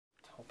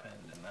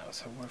now,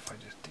 so what if I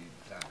just do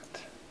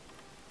that?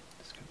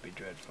 This could be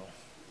dreadful.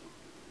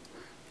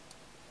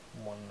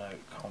 One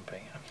note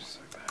comping. I'm so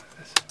bad at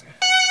this.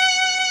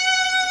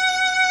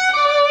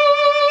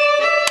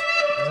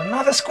 There's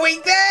another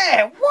squeak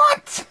there!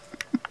 What?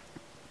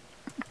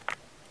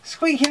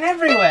 Squeaking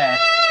everywhere!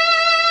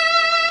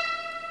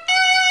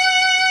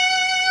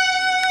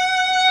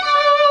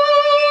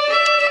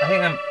 I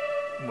think I'm...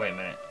 Wait a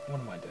minute.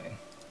 What am I doing?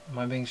 Am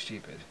I being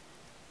stupid?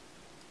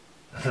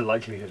 The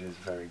likelihood is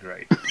very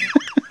great.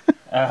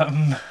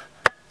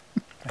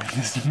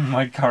 This is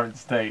my current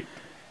state.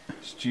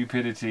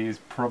 Stupidity is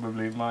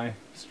probably my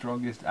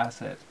strongest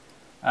asset.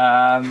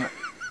 And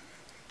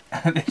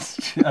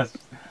it's just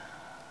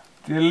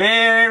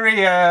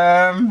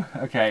delirium.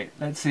 Okay,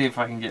 let's see if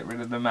I can get rid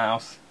of the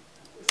mouse.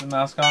 Is the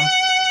mouse gone?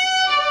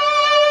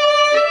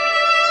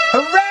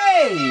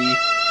 Hooray!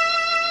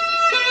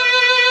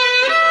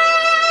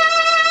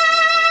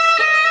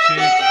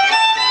 Shoot.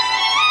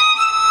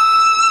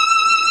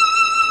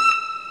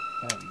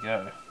 There we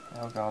go.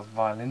 Elgar's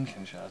violin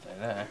concerto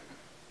there.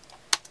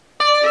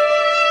 I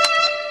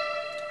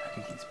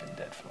think he's been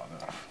dead for long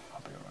enough.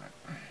 I'll be alright.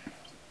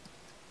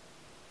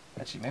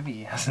 Actually, maybe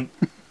he hasn't.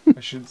 I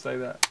shouldn't say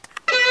that.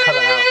 Cut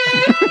it out.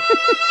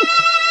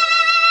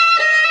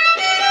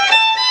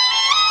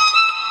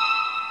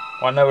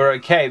 Well, I know we're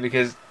okay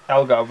because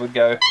Elgar would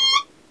do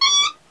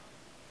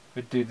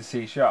the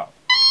C sharp,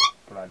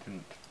 but I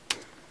didn't.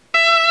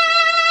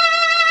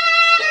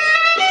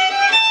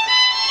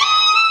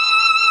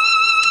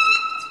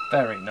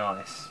 Very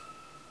nice.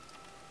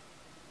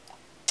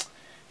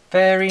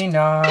 Very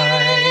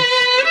nice.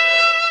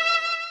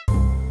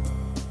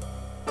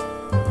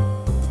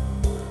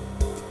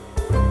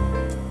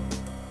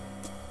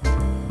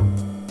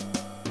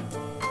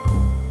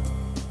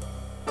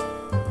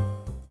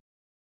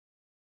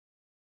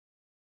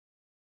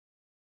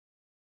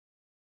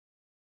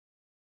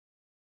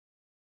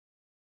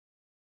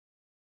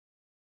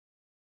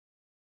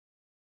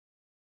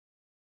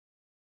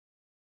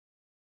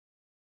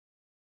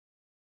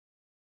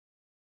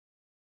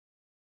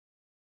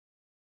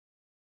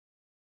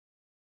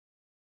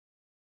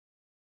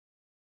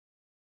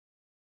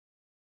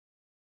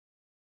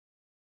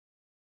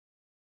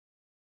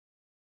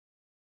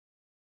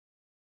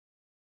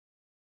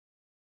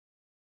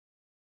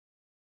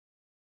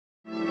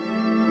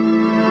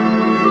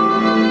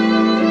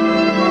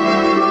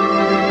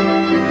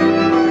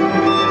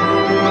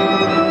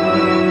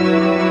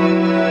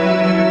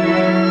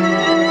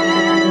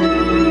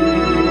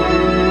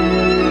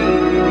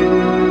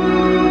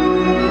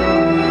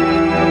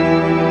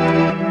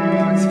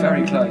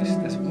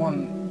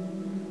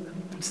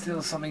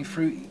 Still something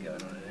fruity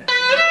going on here.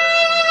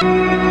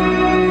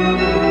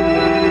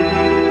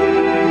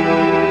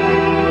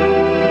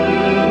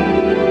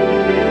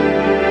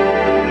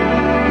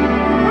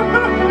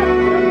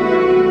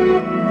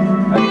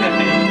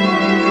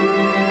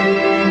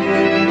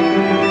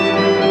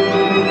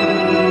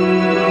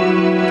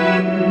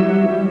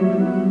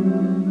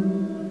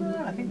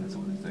 I think that's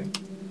what it's doing.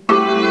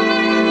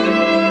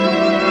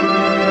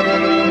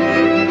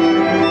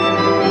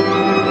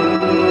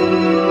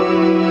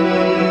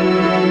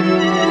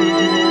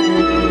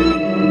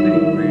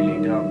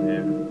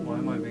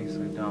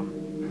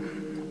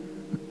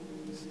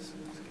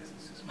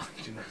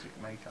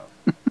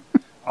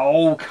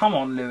 Oh, come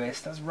on,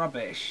 Lewis, that's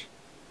rubbish.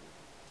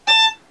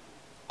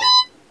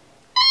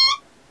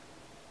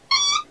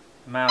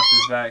 The mouse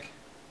is back.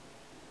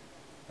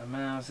 The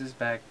mouse is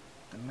back.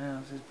 The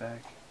mouse is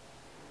back.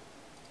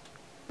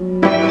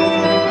 What am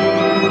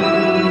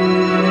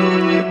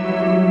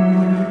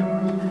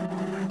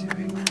I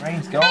doing? The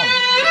brain's gone.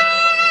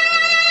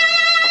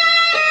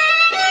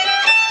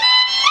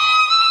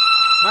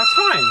 That's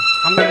fine.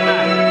 I'm going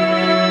mad.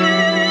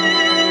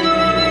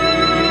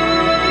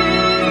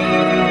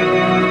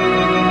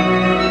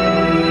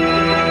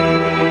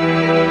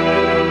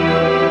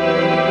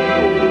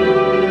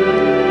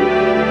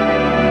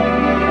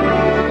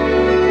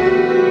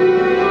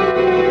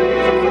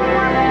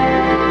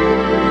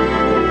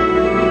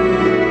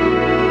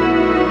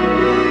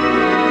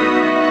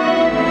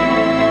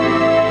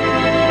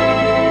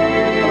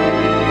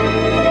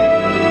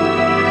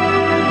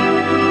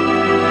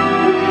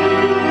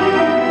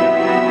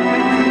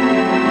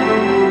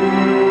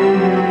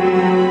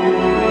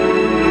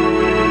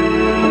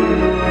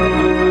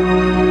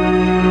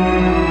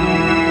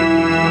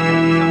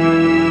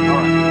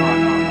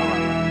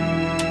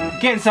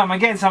 I'm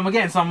getting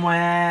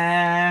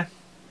somewhere.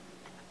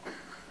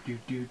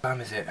 What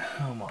time is it?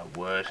 Oh my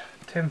word.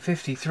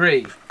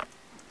 10:53.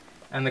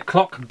 And the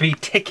clock be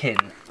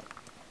ticking.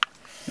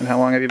 And how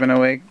long have you been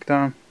awake,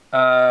 Tom?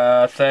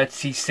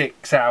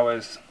 36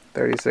 hours.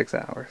 36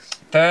 hours.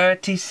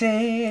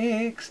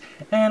 36,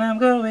 and I'm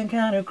going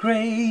kind of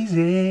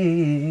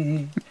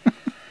crazy.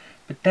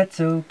 But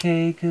that's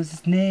okay, cause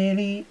it's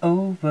nearly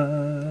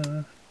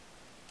over.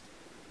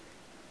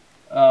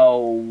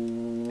 Oh,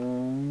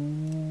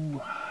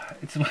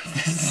 it's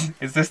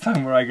this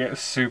time where I get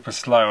super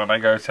slow and I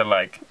go to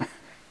like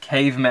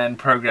caveman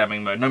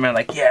programming mode. No man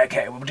like, yeah,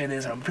 okay, we'll do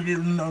this.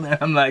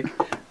 I'm like,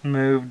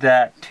 move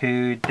that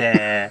to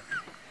there.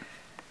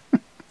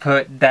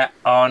 Put that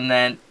on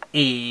an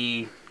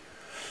E.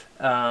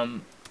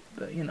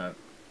 But you know,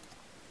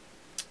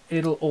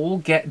 it'll all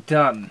get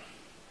done.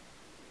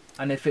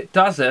 And if it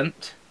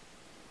doesn't,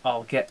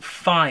 I'll get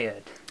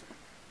fired.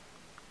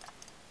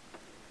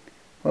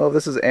 Well, if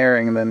this is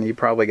airing, then you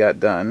probably got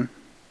done.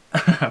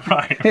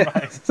 right,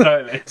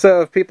 totally. So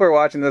if people are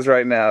watching this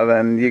right now,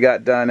 then you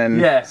got done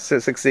and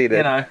succeeded.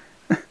 You know,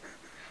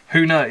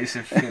 who knows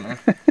if, you know,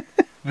 if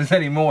there's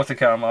any more to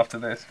come after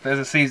this. If there's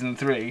a season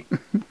 3,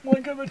 we're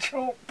gonna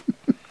chop.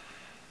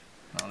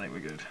 I think we're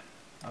good.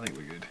 I think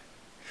we're good.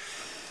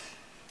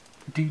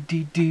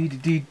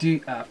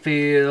 I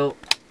feel...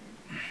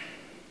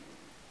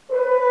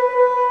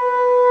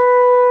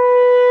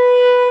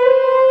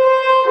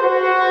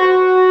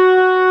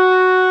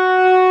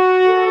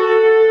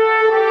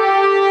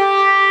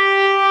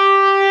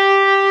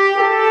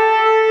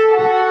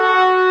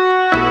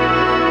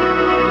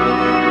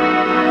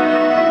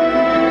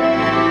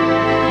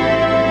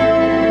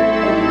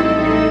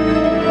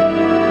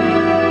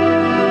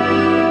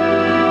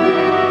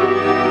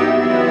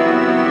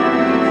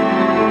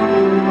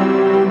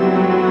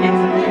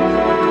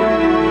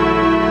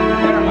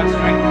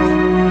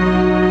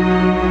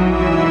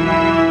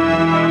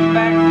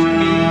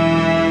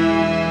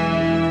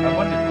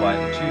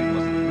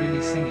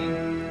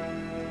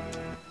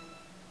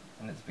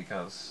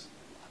 because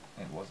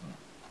it wasn't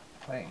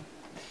playing.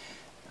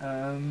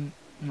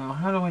 Now,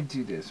 how do I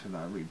do this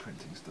without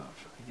reprinting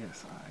stuff? I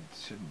guess I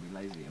shouldn't be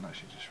lazy and I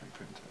should just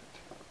reprint it.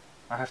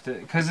 I have to,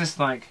 because it's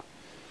like,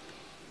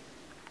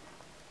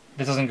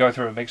 this doesn't go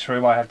through a mix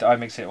room, I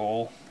mix it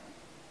all.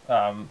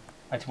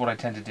 What I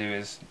tend to do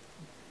is,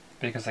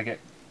 because I get,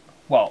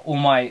 well, all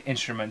my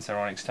instruments are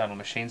on external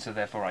machines, so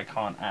therefore I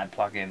can't add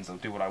plugins or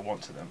do what I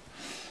want to them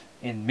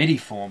in MIDI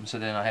form, so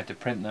then I have to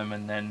print them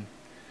and then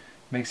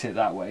mix it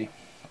that way.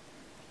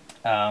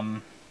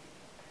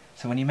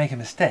 So when you make a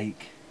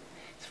mistake,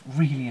 it's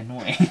really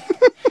annoying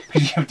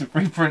because you have to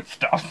reprint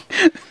stuff.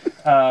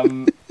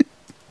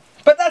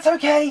 But that's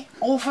okay,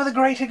 all for the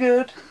greater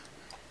good.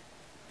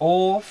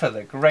 All for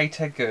the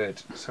greater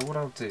good. So what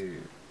I'll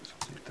do is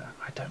I'll do that.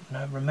 I don't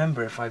know,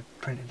 remember if I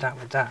printed that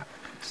with that.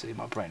 See,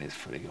 my brain is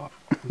fully gone.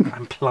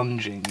 I'm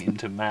plunging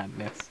into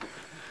madness.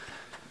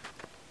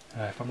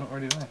 If I'm not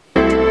already there.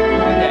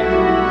 Okay.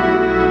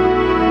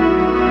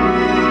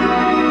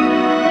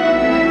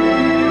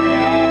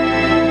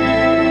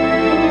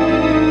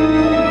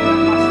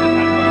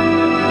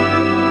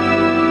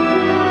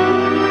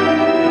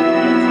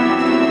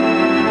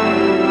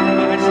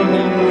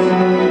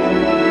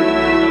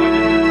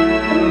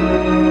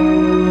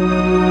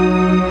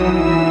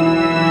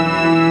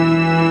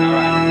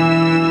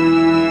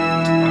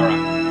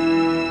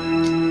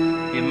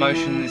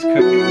 Emotion is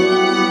cooking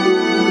now.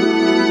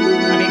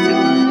 I need to...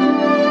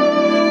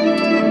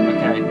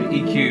 Okay, the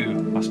EQ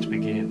must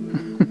begin.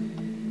 The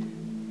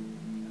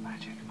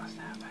magic must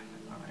happen.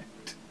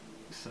 Alright.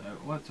 So,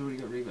 what's already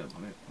got reverb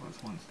on it?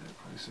 What's one step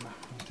closer?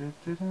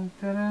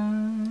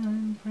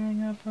 Bring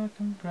up a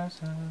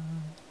compressor.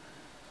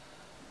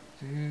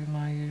 Do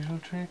my usual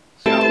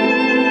tricks.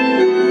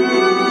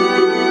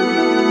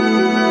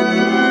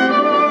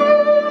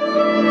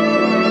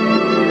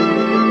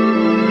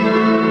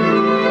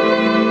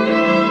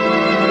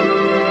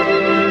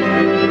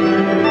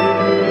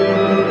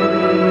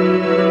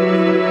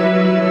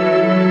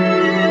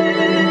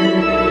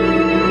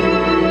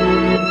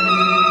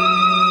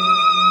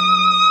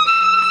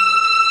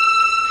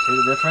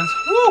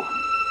 Woo!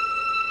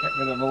 Get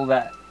rid of all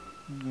that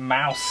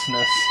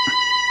mouseness.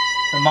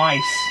 The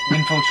mice,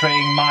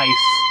 infiltrating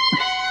mice.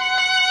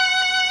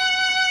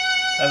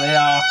 There they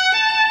are.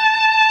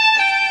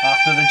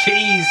 After the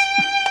cheese.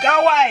 Go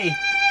away!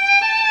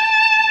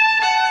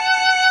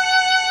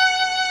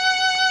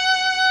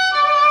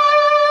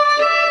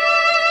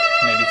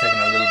 Maybe taking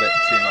a little bit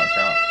too much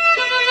out.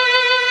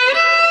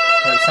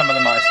 Let some of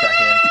the mice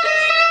back in.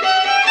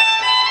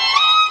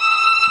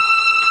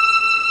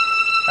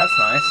 That's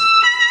nice.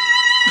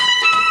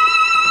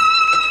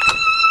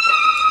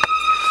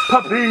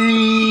 Puppies!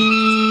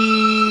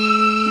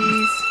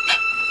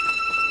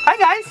 Hi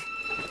guys!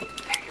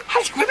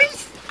 Hi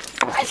Squibbies!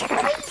 Hi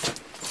Squibbies!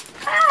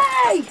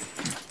 Hi!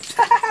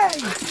 Hi!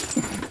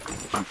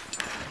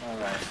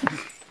 Alright.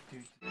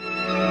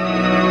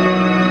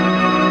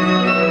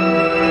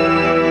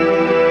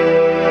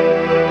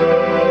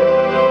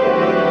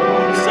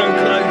 I'm so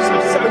close,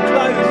 I'm so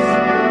close!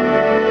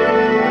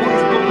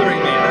 What's bothering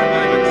me at that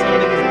moment?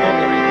 Something is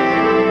bothering me.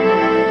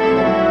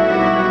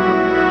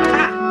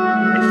 Ah!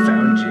 I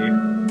found you.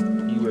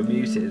 You were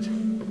muted.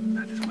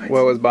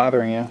 What was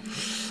bothering you?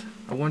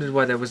 I wondered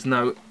why there was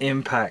no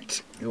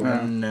impact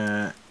when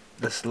the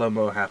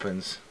slow-mo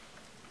happens.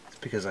 It's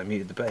because I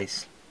muted the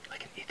bass.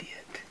 Like an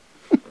idiot.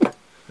 I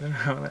don't know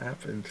how that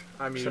happened.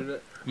 I muted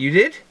it. You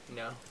did?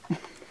 No.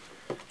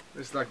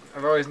 It's like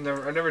I've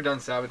never done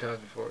Sabotage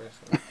before.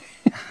 So.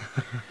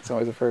 It's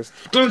always the first.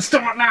 Don't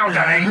start now,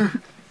 Danny!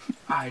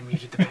 I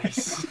muted the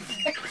bass.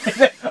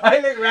 I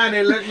look round,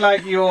 it looked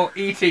like you're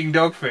eating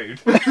dog food.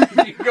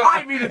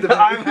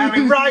 I'm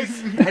having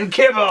rice and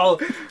kibble.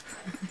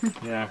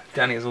 Yeah,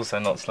 Danny has also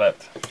not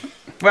slept.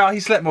 Well, he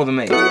slept more than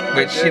me,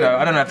 which, you know,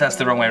 I don't know if that's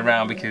the wrong way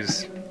around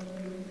because,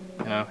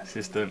 you know,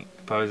 assistant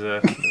proposer,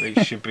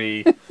 it should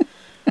be.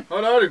 Oh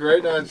no, I had a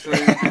great night's sleep.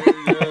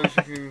 You know,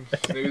 she can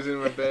snooze in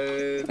my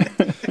bed.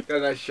 Got a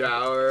nice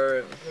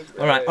shower.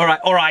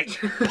 Alright.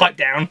 Pipe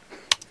down.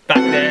 Back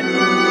there.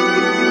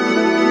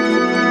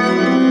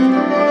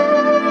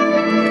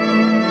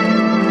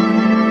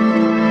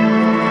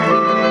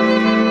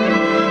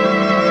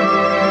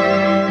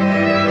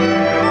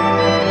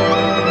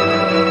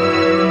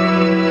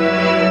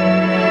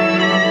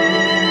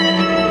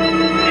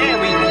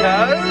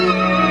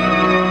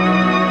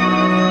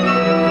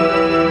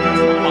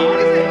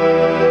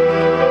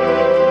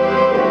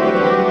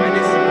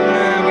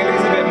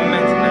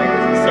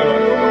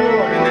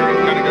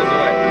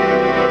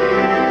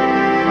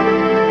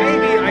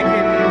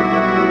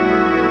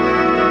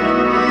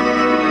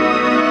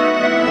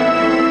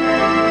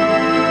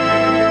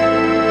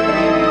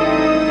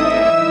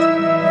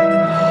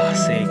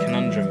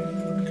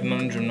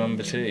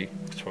 Number 2.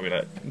 It's probably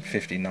like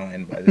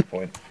 59 by this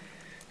point.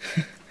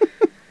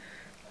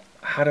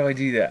 How do I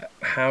do that?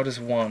 How does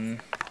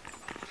one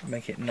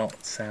make it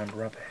not sound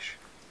rubbish?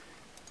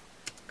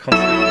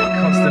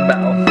 Constant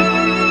battle. I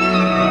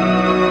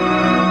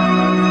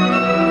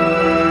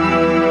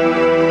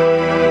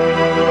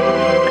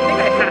think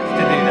I have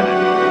to do that.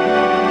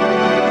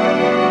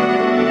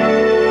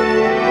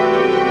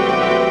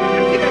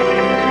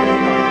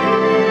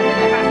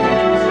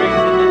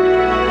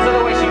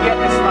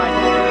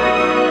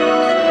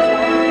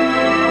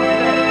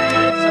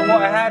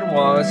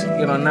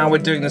 You know, now we're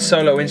doing the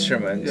solo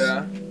instruments.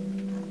 Yeah.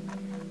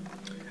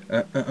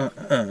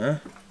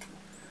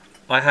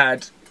 I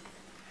had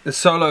the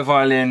solo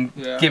violin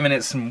giving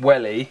it some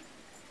welly,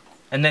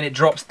 and then it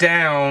drops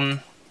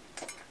down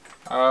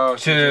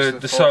to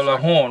the solo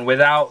horn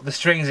without the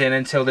strings in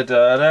until the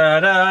da da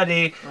da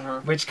dee,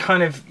 which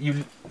kind of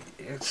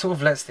it sort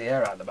of lets the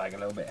air out of the bag a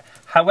little bit.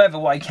 However,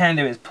 what I can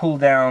do is pull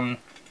down.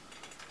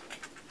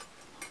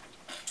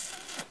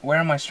 Where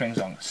are my strings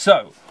on?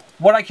 So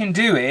what I can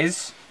do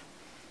is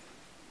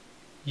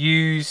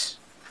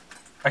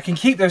I can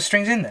keep those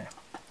strings in there,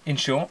 in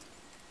short.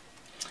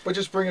 But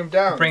just bring them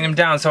down. Bring them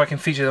down so I can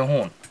feature the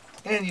horn.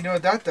 And you know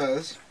what that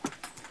does?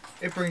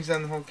 It brings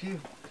down the whole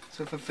cue.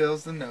 So it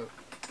fulfills the note.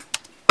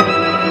 You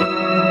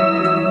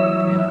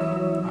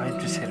know, I'm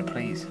just here to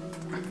please.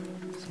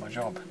 It's my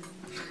job.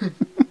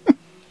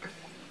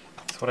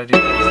 That's what I do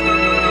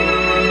best.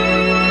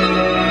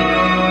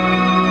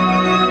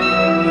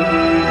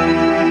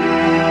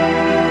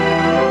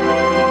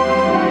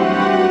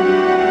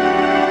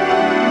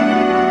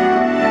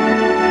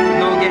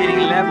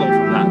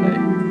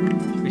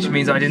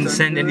 Means I didn't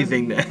send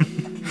anything then.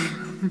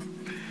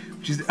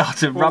 Which is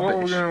utter rubbish.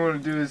 What we're going to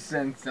want to do is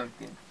send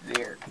something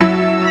there.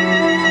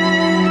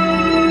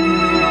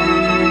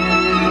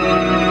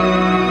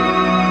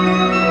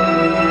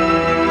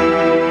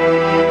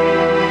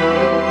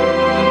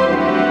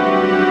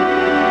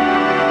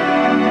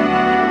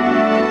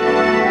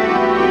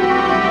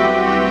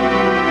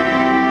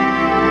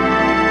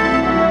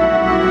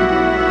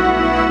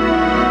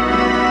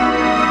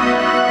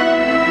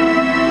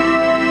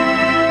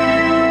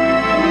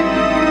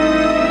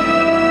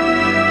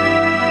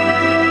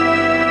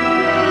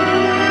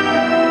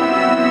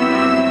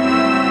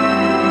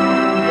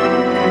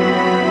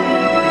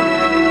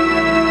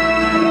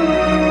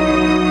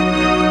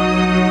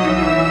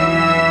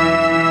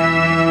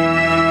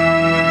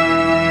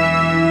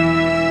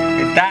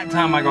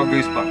 I got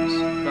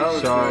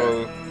goosebumps.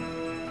 So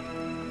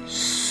great.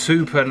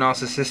 Super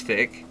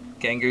narcissistic,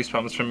 getting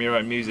goosebumps from your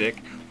own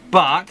music,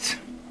 but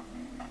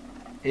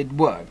it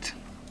worked.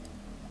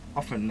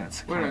 Often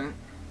that's. Wait a minute.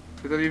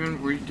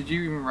 Did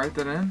you even write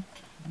that in?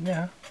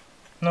 Yeah.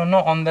 No,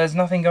 not on. There's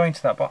nothing going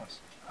to that boss.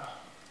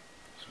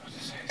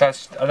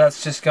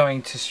 That's just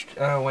going to.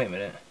 Oh, wait a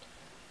minute.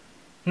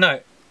 No.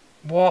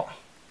 What?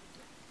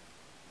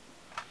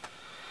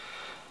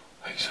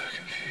 I'm so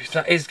confused.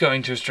 That is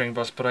going to a string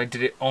boss, but I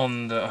did it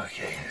on the...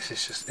 Okay, this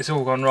is just... It's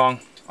all gone wrong.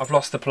 I've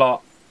lost the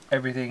plot.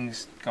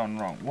 Everything's gone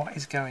wrong. What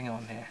is going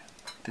on here?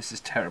 This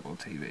is terrible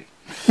TV.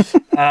 This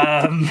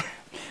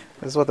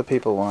is what the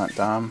people want,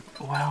 Dom.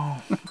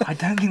 Well, I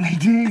don't think they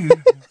do.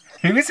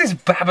 Who is this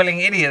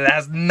babbling idiot that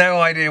has no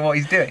idea what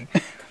he's doing?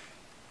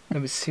 No,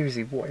 but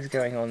seriously, what is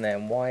going on there?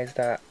 And why is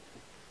that...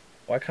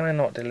 Why can I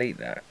not delete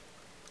that?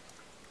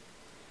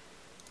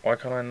 Why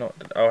can't I not...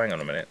 Oh, hang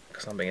on a minute.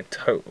 Because I'm being a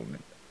total...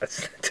 I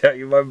tell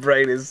you, my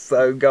brain is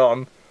so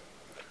gone.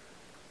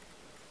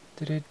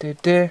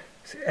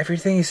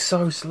 Everything is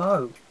so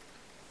slow.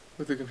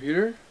 With the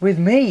computer? With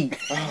me.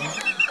 Oh.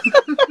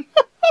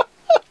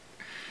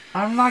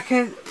 I'm like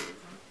a...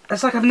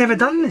 It's like I've never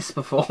done this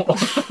before.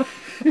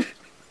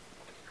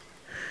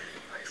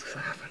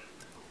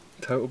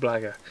 Total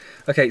blagger.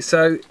 Okay,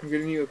 so... I'm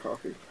getting you a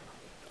coffee.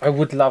 I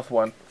would love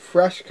one.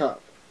 Fresh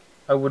cup.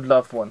 I would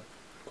love one.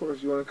 Of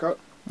course, you want a cup?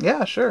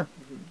 Yeah, sure.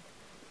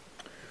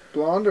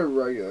 Blonde or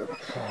regular?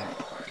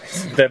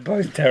 They're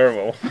both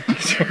terrible.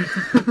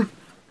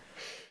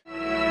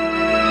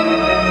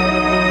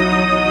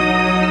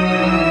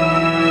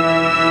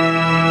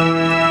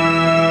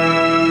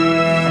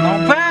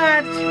 Not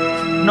bad.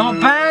 Not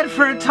bad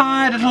for a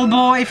tired little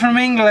boy from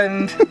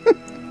England.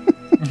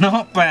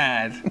 Not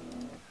bad.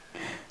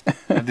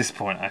 At this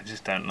point, I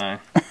just don't know.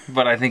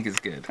 But I think it's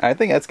good. I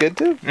think that's good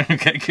too.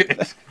 Okay,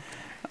 good.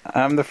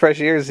 I'm the fresh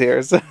ears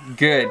here, so.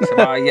 Good.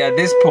 Well, yeah, at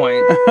this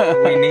point,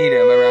 we need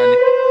him around.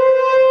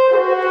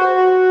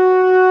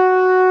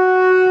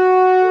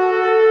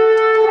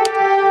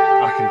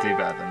 I can do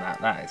better than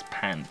that. That is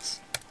pants.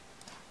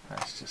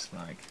 That's just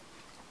like...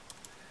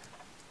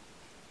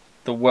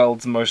 The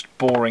world's most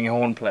boring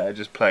horn player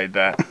just played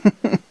that.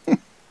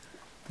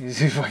 You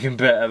see if I can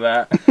better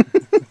that.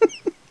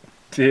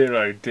 Dear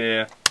oh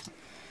dear.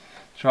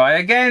 Try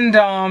again,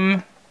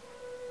 Dom.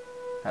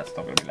 That's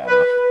not going to be loud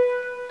enough.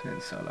 Do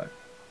it solo.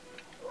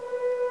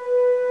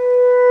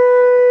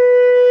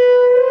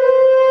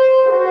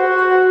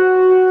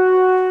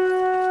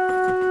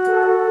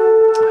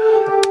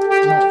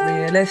 Not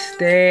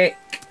realistic.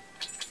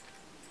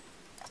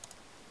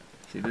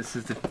 See, this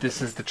is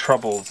the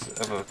troubles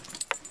of a,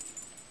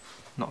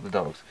 not the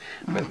dogs,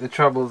 but the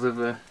troubles of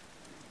a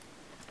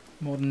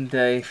modern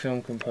day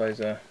film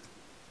composer.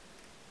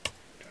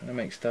 Trying to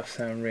make stuff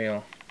sound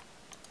real.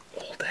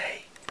 All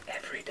day,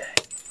 every day.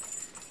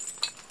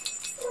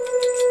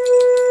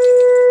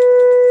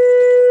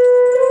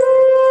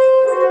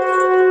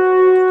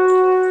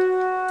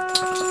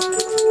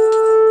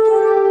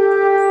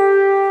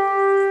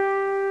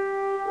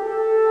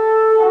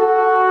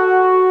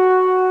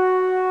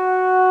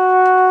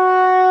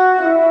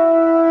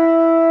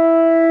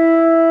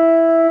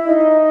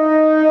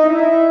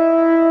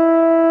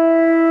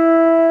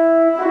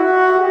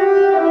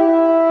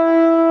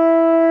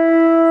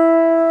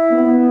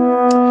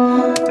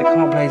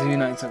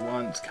 At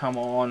once, come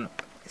on.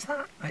 Is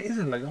that is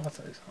a legato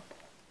sample.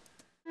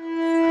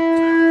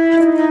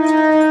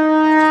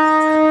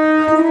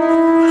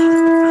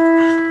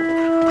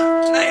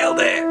 Nailed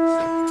it!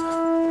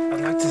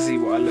 I'd like to see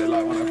what I look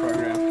like when I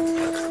program.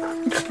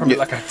 Probably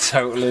like a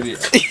total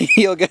idiot.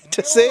 You'll get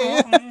to see.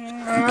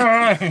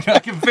 I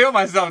can feel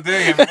myself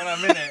doing it when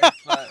I'm in it.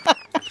 It's like,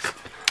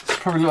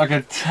 probably look like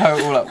a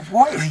total like,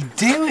 what is he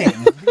doing?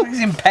 He's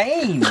in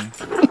pain.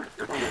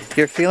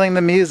 You're feeling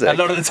the music. A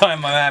lot of the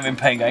time I am in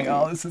pain going,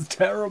 oh, this is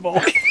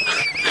terrible.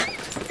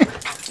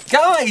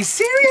 Guys,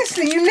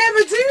 seriously, you never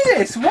do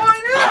this. Why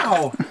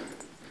now?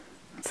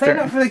 Stand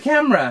up for the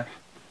camera.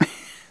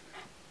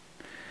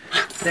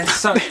 They're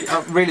such,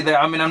 really,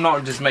 I mean, I'm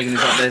not just making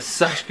this up, they're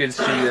such good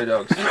studio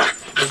dogs.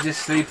 They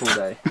just sleep all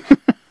day.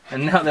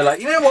 And now they're like,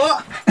 you know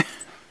what?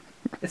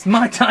 It's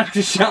my time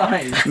to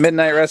shine.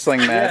 Midnight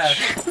wrestling match.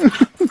 Yeah.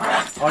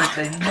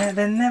 Honestly,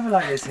 they're never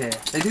like this here.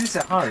 They do this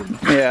at home.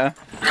 Yeah.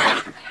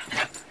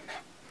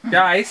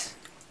 Guys!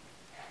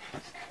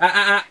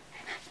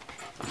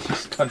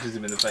 Just punches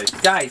him in the face.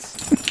 Guys!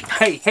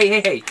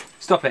 Hey!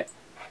 Stop it.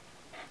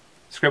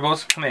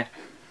 Scribbles, come here.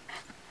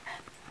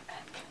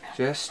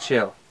 Just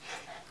chill.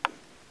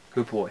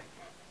 Good boy.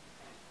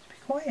 Just be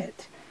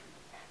quiet.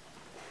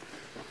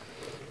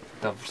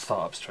 They'll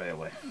start up straight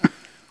away.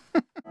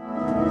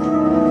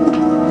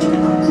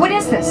 What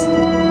is this?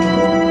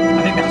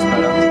 I think that's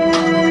better. I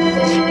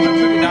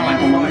took it down like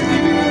 5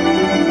 maybe.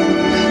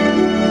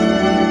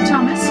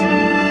 Thomas?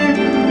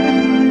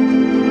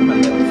 I'm a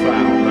little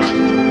flat on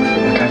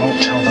that. I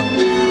won't tell them.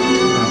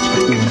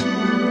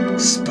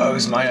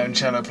 Expose my own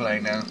cello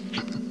playing now.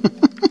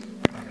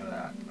 Look at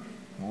that.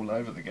 All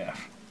over the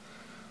gaff.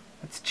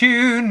 Let's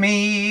tune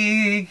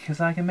me, because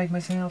I can make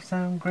myself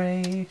sound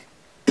great.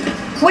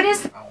 What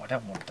is this? Oh, I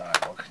don't want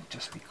dialogue.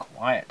 Just be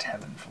quiet,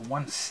 Helen, for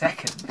 1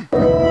 second.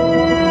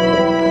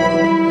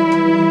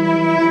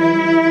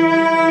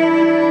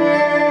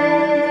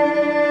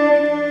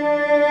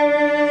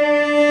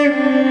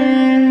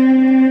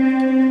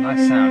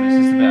 Nice sound, it's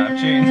just a bit out of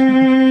tune.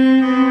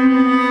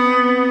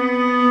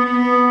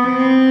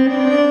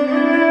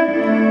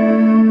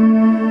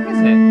 What is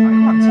it? I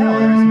can't tell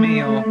whether it's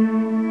me or...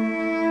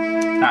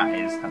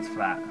 That's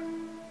flat.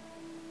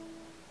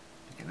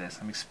 Look at this,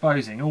 I'm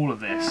exposing all of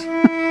this.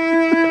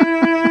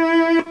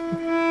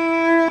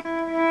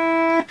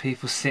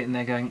 People sitting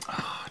there going,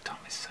 oh, Tom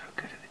is so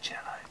good at the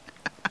cello.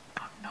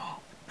 I'm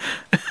not.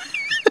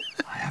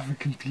 I have a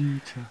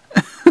computer.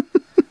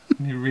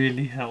 And it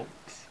really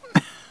helps.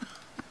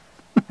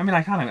 I mean,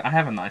 I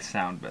have a nice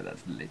sound, but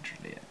that's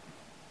literally it.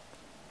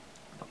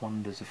 The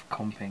wonders of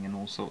comping and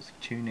all sorts of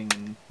tuning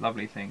and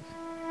lovely things.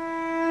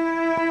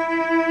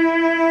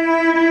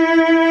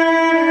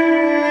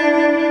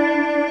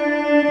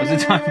 There's a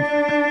time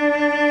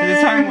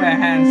where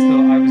Hans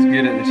thought I was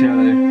good at the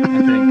cello, I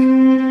think.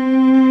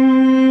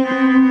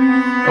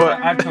 Well,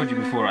 I've told you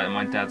before, right, that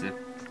my dad's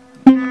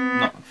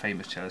not a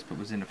famous cellist, but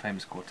was in a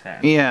famous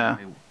quartet. Yeah.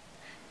 He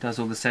does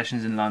all the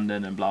sessions in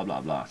London and blah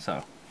blah blah.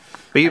 So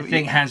But I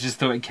think Hans just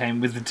thought it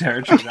came with the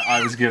territory that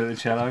I was good at the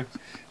cello.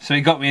 So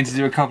he got me in to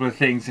do a couple of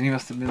things, and he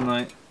must have been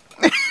like,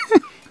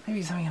 maybe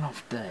he's having an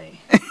off day.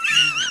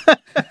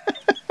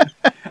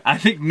 I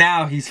think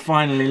now he's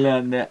finally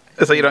learned that.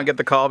 So you don't get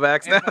the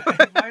callbacks now?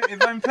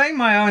 If I'm playing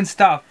my own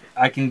stuff,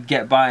 I can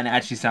get by and it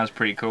actually sounds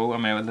pretty cool. I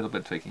mean, a little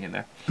bit tweaking in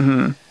there.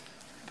 Mm-hmm.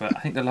 But I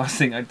think the last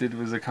thing I did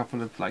was a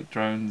couple of like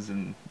drones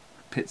and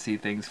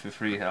pitsy things for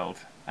Freeheld.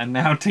 And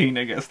now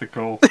Tina gets the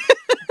call.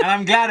 And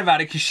I'm glad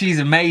about it because she's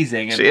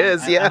amazing. And, she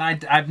is, yeah.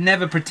 And I've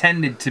never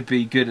pretended to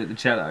be good at the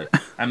cello.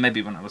 And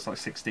maybe when I was like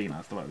 16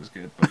 I thought I was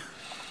good. But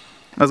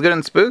I was good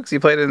in Spooks? You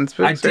played it in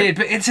Spooks? I did,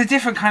 but it's a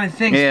different kind of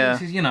thing. Yeah.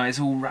 Spooks is, you know, it's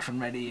all rough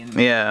and ready and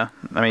yeah.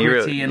 I mean,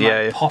 gritty you and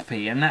really, like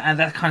poppy. And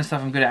that kind of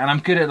stuff I'm good at. And I'm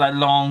good at like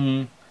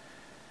long,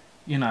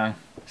 you know,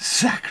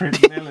 saccharine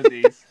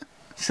melodies.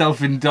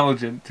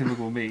 Self-indulgent,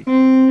 typical me.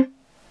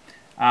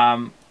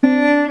 But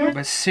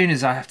as soon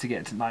as I have to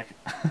get to like...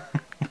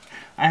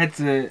 I had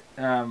to...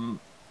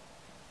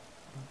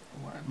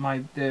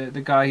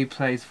 the guy who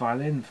plays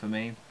violin for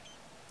me,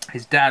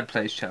 his dad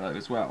plays cello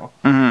as well.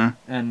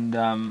 Mm-hmm.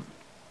 And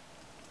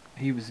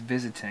he was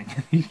visiting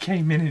and he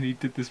came in and he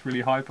did this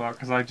really high part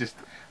because I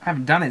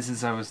haven't done it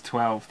since I was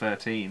 12,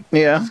 13.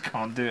 Yeah. I just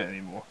can't do it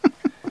anymore.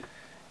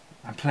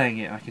 I'm playing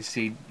it and I can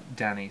see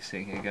Danny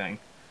sitting here going,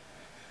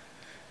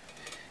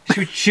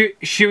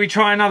 should we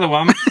try another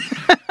one?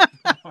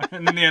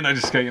 And in the end I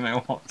just go, you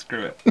know what,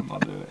 screw it, I'll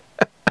do it.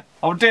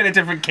 I'll do it in a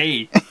different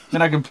key,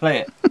 then I can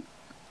play it.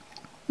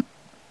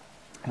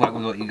 Work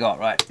with what you got,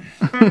 right? Is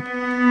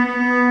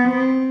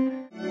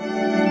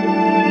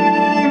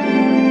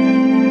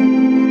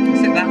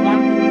it that one?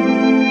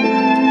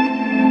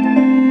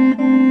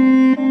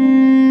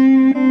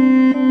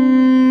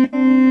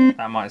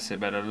 That might sit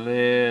better, a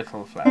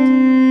little flatter.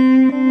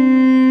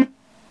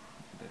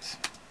 This.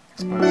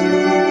 Exposing.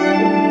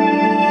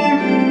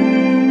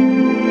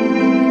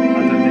 I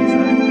don't think so.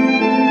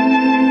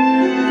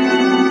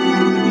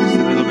 Just a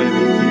little bit of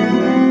EQ in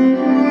there.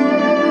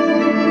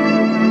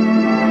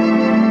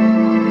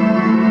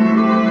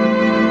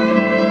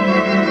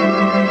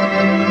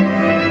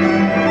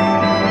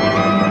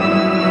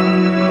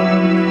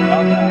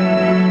 Love that.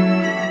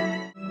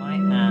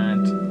 Might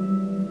add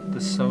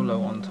the solo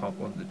on top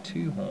of the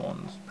two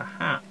horns.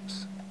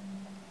 Perhaps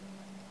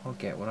I'll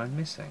get what I'm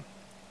missing.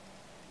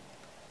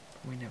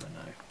 We never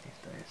know these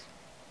days.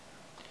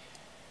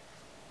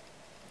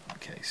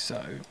 Okay,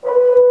 so...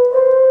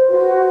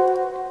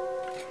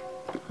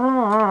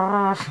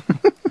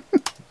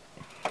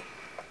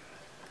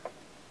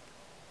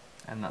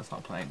 and that's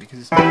not playing because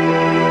it's in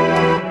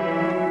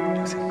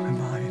my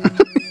mind.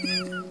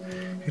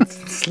 It's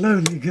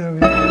slowly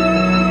going.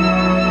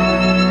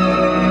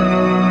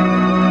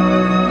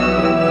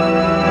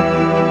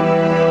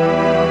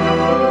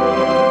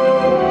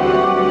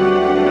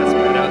 That's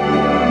better.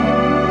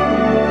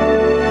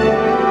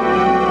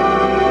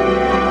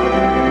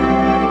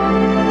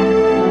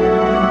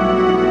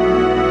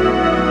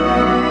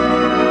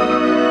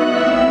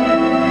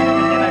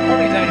 And I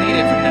probably don't need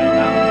it from now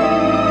on.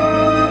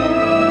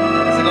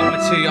 Because I got my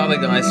two other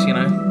guys, you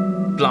know,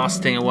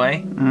 blasting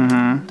away.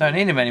 Mm-hmm. Don't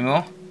need them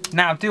anymore.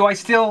 Now, do I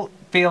still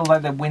feel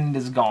like the wind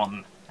is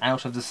gone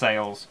out of the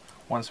sails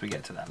once we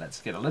get to that?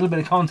 Let's get a little bit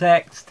of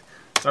context.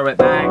 Throw it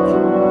back.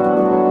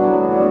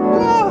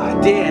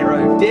 Oh dear,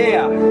 oh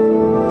dear.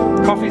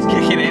 Coffee's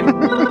kicking in.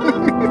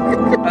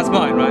 That's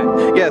mine,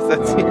 right? Yes,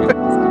 that's yours.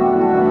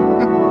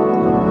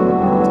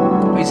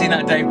 Have you seen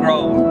that Dave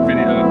Grohl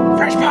video?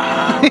 Fresh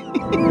Pie!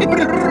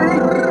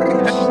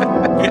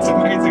 It's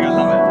amazing, I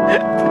love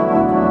it.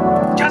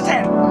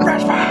 Justin,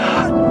 Fresh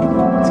Pie!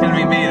 It's going to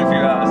be me in a few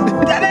hours.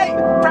 Daddy,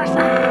 Fresh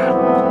Pie!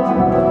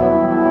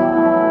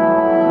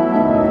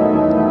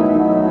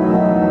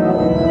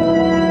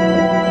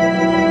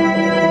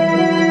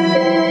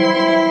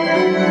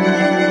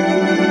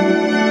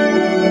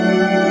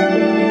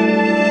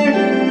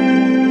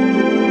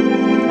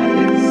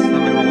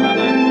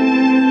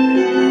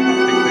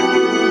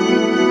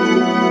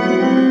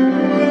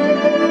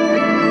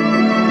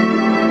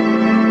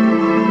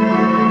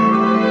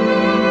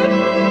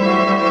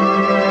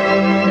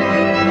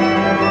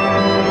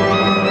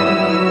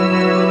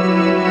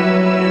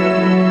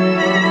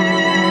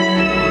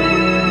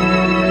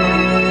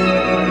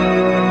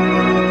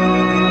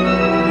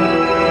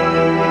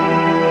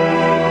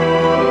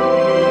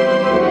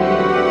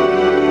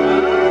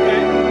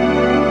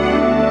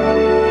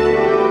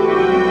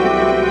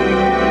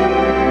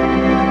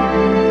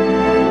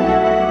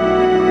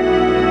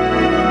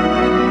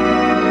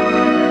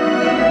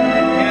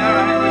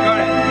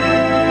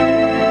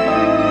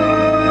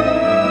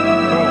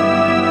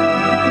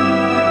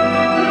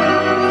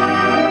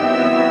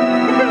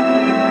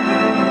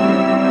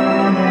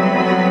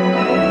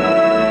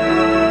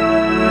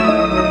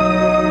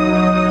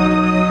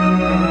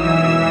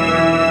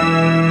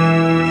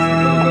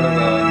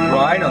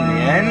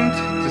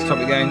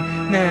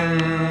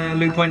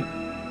 Loop point.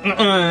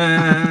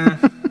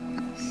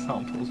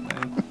 Samples,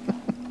 man.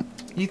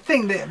 You'd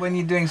think that when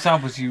you're doing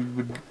samples you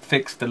would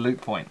fix the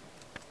loop point.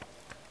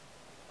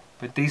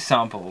 But these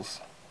samples,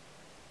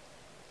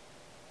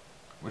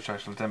 which I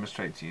shall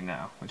demonstrate to you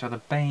now, which are the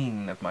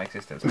bane of my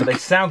existence. But they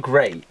sound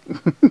great,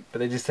 but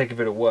they just take a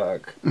bit of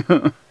work.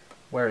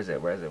 Where is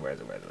it? Where is it? Where is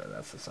it? Where is it?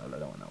 That's the solo. I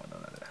don't want that one.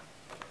 Don't want that.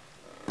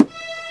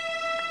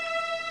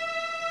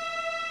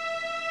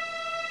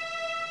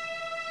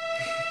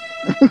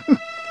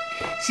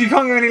 So you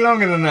can't go any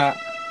longer than that.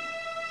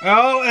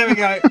 Oh, there we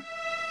go.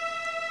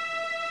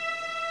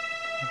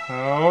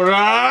 Hold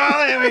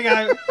on, there we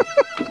go.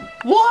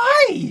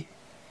 Why?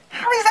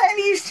 How is that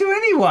any use to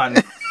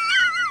anyone?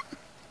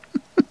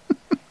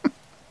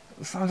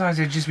 Sometimes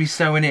you'll just be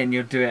sewing in,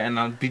 you'll do it, and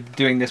I'll be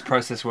doing this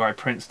process where I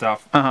print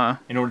stuff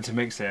in order to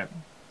mix it.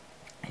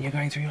 And you're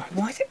going through, you're like,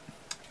 why is it?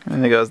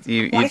 And it goes,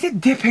 Why is it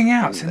dipping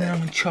out? So then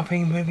I'm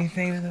chopping, moving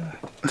things.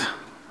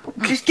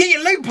 Just get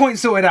your loop point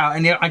sorted out,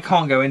 and I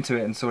can't go into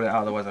it and sort it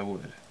out, otherwise I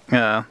would.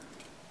 Yeah.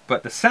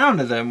 But the sound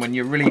of them when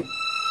you're really,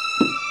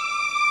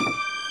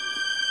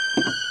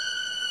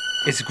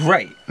 it's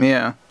great.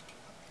 Yeah.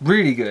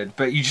 Really good,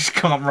 but you just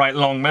can't write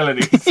long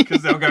melodies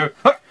because they'll go.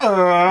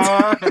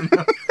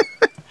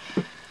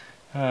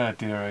 Oh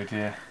dear, oh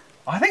dear.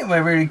 I think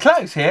we're really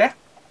close here.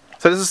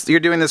 So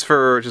you're doing this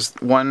for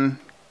just one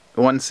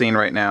scene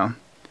right now.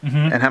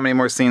 Mm-hmm. And how many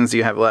more scenes do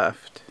you have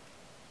left?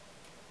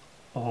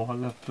 All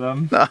of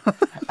them.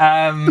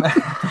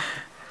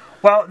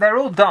 Well, they're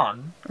all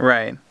done.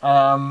 Right.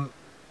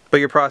 But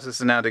your process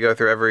is now to go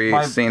through every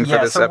scene for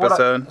this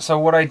episode? So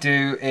what I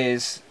do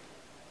is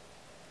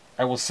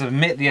I will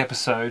submit the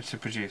episode to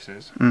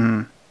producers.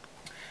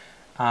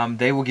 Mm-hmm.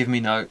 They will give me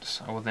notes.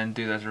 I will then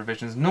do those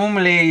revisions.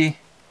 Normally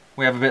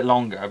we have a bit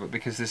longer, but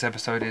because this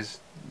episode is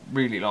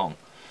really long,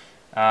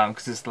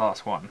 because it's the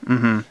last one,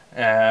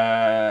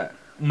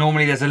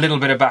 normally there's a little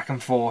bit of back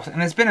and forth, and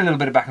there's been a little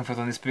bit of back and forth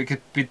on this because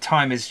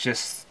time is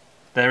just,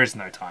 there is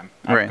no time.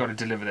 I've got to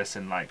deliver this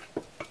in like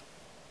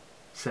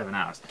 7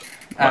 hours.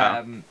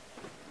 Wow.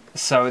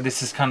 So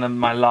this is kind of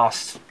my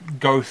last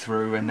go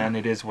through, and then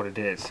it is what it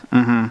is.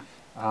 Mm-hmm.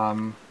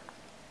 And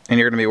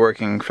you're going to be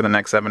working for the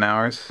next 7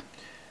 hours?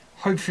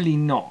 Hopefully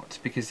not,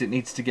 because it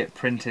needs to get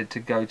printed to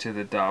go to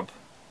the dub.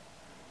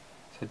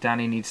 So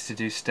Danny needs to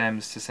do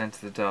stems to send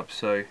to the dub.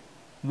 So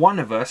one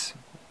of us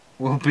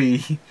will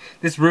be,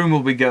 this room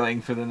will be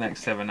going for the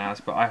next 7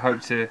 hours, but I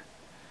hope to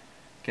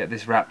get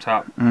this wrapped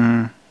up.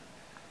 And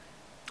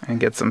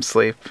get some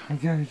sleep.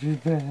 And go to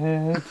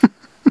bed.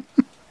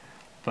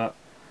 But,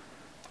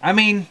 I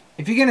mean,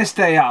 if you're going to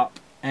stay up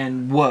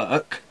and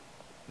work,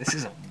 this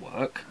isn't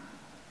work.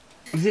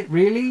 Is it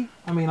really?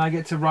 I mean, I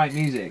get to write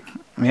music.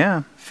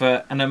 Yeah.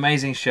 For an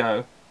amazing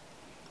show.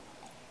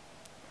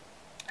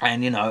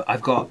 And, you know,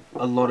 I've got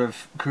a lot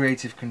of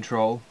creative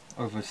control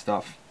over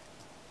stuff.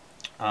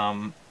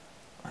 And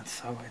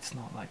so it's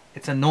not like,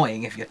 it's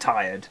annoying if you're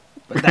tired.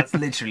 But that's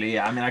literally,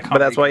 I mean, I can't. But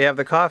that's why you have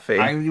the coffee.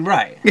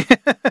 Right.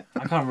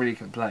 I can't really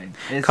complain.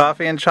 It's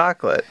coffee and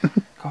chocolate.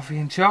 Coffee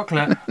and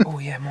chocolate. Oh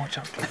yeah, more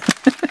chocolate.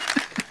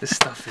 This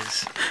stuff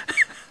is,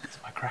 it's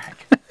my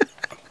crack.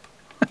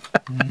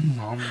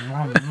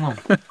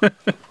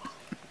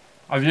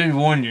 I did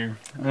warn you.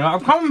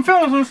 I've come and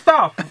film some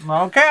stuff.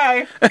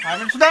 Okay. I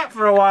haven't slept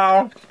for a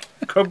while.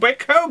 Could be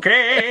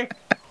cookie.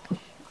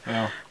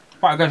 Yeah.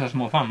 Well, I guess that's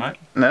more fun, right?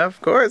 No,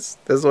 of course.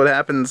 This is what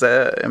happens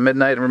at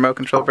midnight in Remote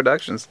Control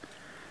Productions.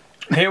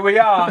 Here we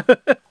are.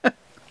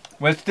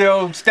 We're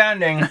still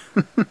standing.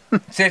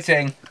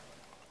 Sitting.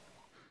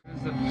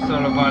 There's the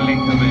solo violin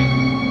come in.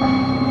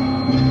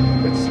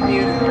 It's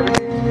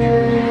muted. Everything's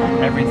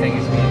muted. Everything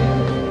is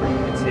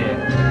muted. It's here.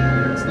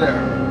 It's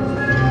there.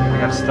 We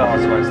have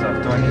stars right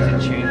stuff. Do I need to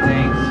tune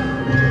things?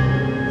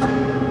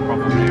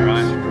 Probably,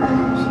 right?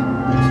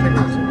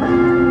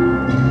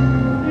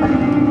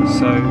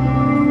 So,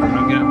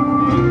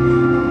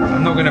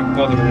 I'm not gonna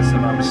bother with this at the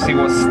moment. Just see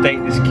what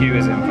state this cue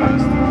is in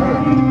first.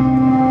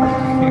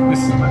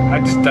 I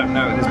just don't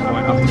know at this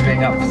point. After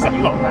being up for so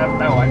long, I have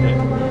no idea.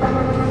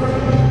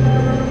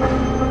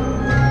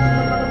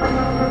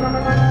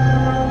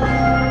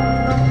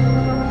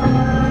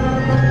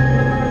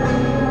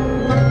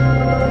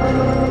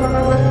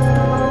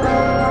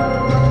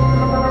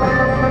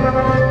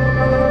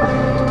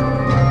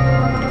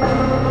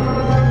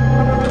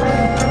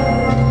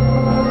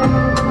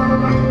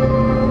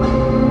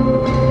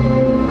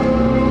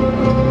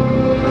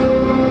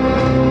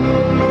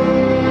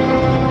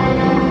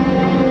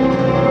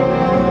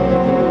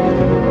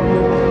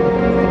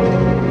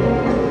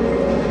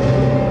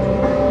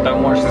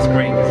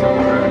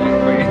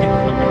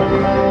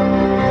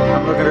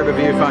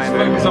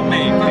 Focus on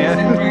me.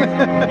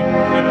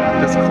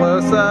 Just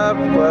close up,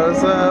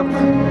 close up.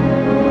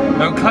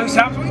 No close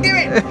ups, what are you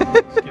doing? This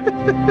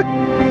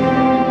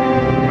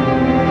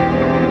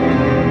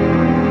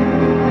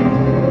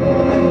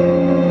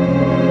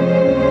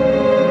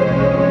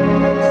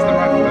is the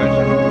right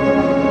version.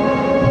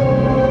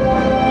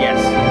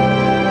 Yes.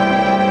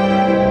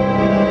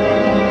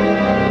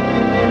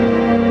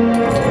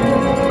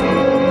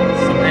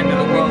 Some end of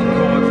the world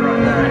chords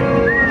right there.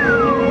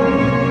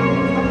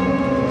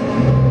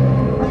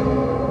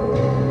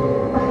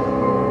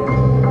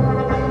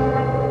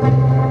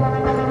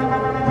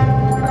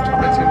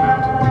 Too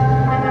loud.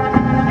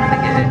 I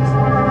think it is.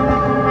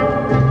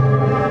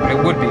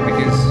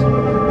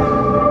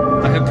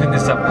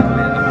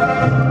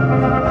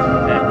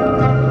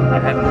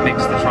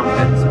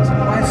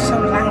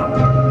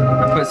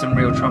 some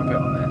real trumpet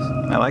on this.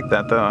 I like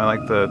that though. I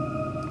like the.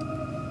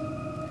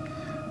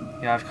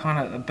 Yeah, I've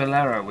kind of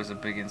Bolero was a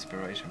big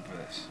inspiration for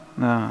this.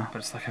 No. But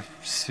it's like a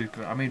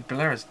super. I mean,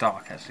 Bolero's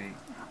dark actually,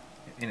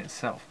 in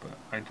itself. But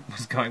I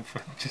was going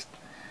for just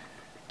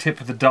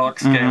tip of the dark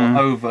scale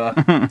over.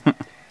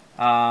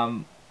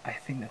 I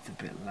think that's a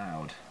bit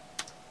loud.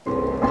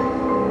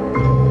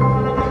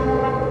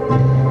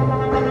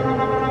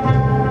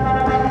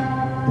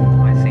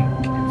 I think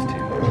it's too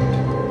loud.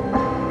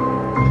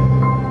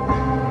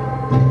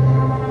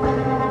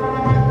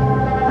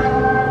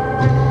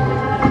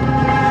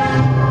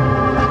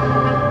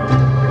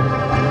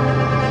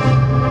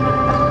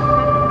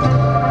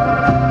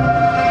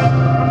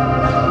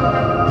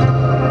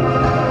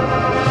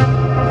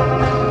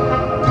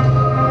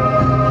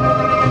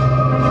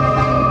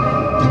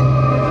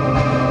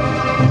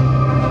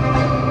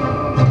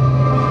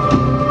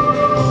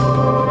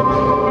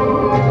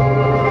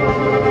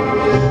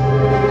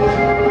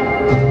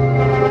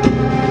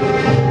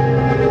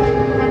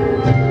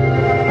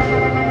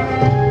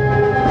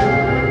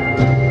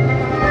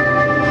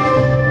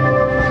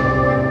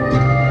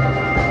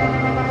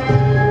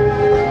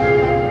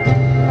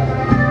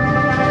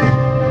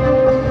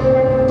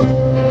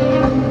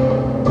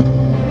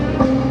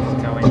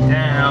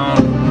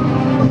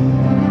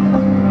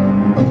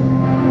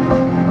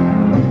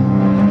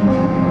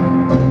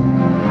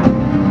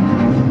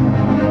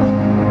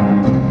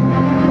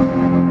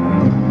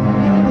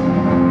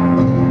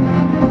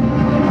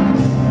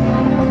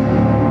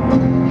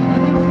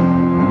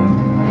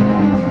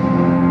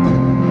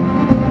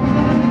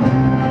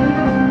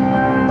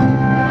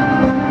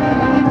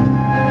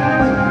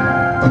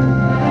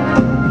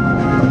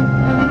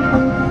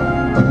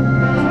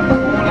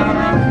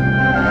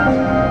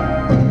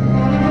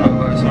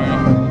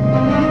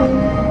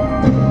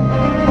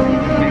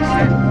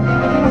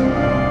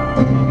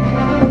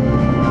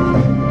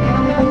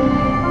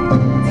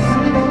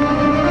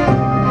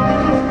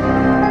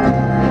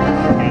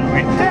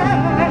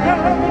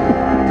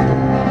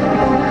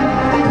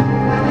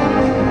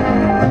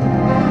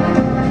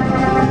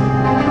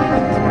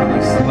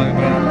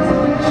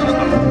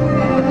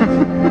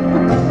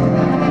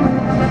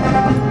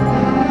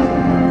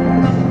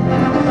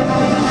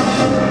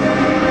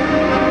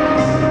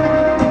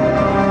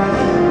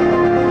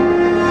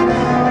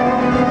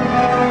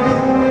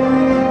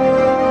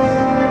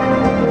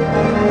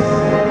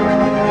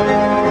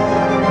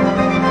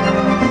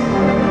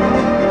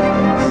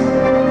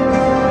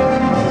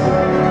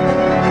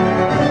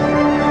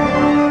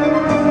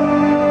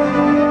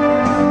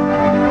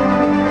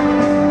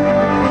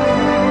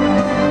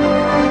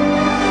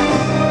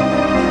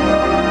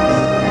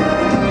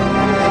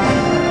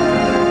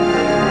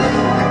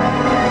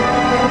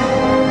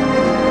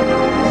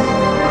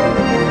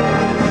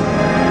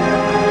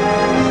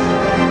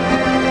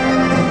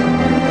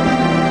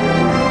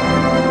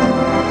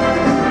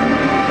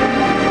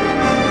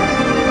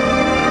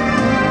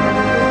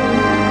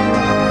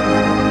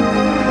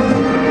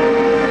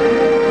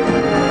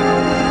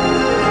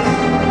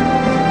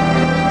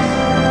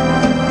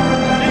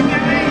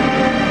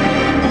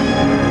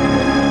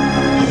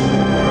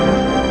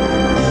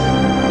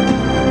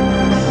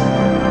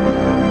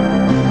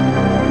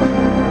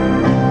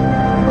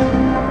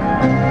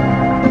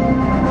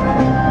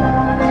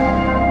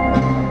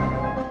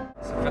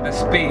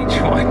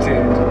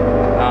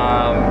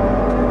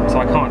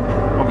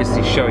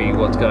 Show you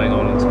what's going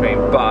on screen,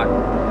 but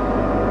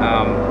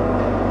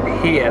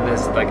here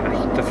there's like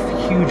the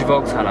huge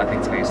Volkshalle, I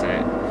think is how you say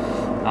it,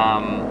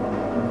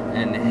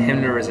 and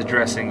Himmler is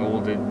addressing all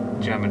the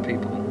German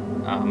people,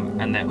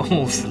 and they're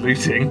all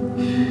saluting.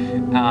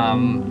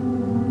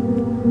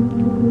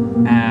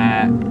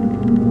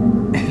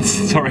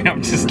 Sorry,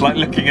 I'm just like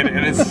looking at it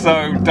and it's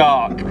so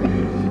dark.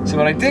 So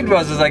what I did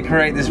was I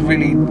create this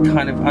really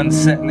kind of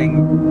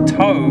unsettling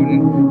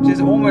tone, which is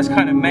almost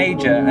kind of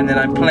major, and then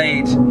I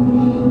played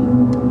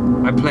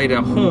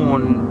a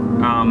horn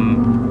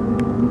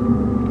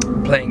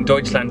playing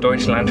Deutschland,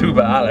 Deutschland,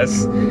 über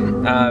alles,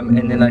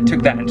 and then I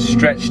took that and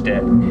stretched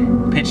it,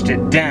 pitched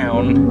it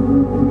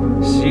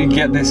down, so you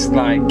get this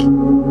like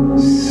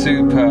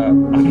super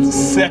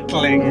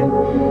unsettling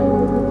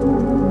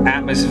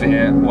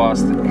atmosphere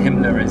whilst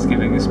Himmler is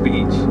giving a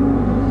speech,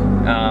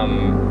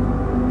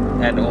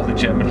 and all the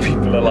German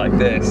people are like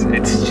this.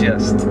 It's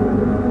just,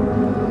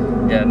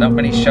 yeah, not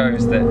many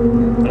shows that,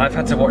 and I've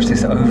had to watch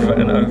this over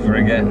and over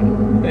again.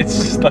 It's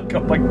just like,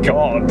 oh my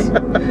god,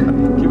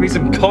 give me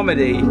some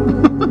comedy.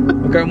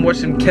 I'll go and watch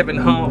some Kevin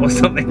Hart or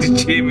something to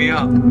cheer me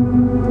up.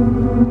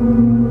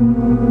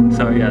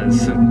 So yeah,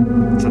 so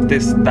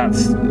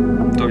that's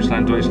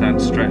Deutschland, Deutschland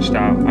stretched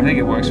out. I think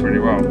it works really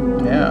well.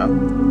 Yeah.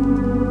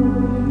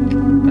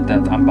 But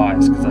I'm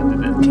biased because I did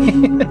it.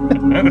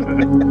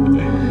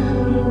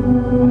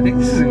 I think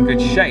this is in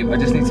good shape. I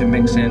just need to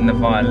mix in the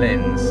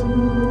violins.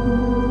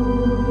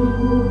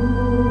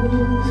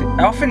 See,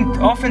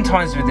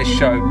 oftentimes with this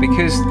show,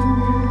 because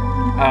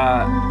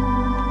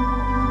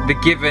the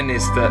given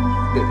is that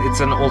it's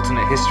an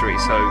alternate history,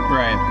 so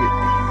right.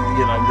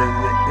 You know,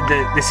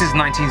 this is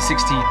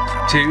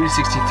 1962,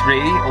 63,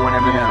 or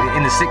whenever,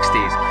 in the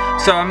 60s.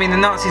 So, I mean, the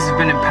Nazis have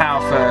been in power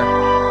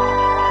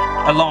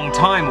for a long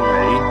time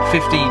already,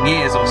 15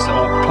 years or so,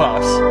 or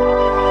plus.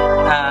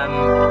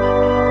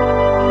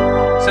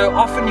 So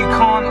often you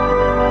can't,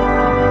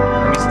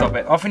 let me stop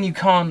it, often you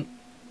can't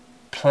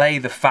play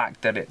the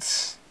fact that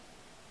it's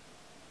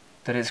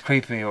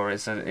creepy, or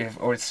it's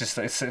just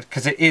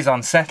because it is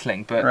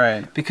unsettling,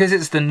 but because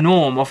it's the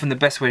norm, often the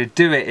best way to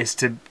do it is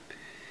to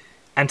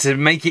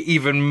make it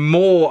even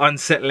more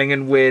unsettling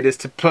and weird is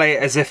to play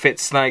it as if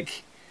it's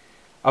like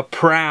a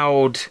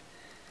proud,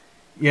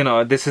 you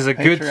know, this is a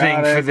good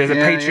thing for the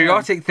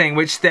patriotic thing,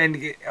 which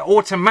then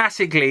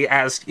automatically,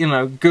 as you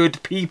know,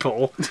 good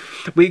people,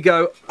 we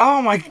go,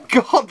 oh my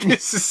god,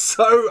 this is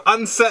so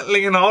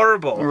unsettling and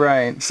horrible.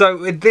 Right.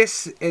 So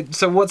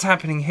so what's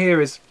happening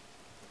here is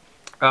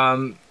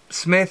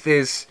Smith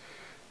is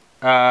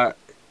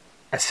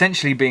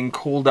essentially being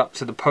called up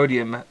to the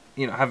podium,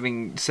 you know,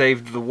 having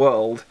saved the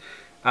world,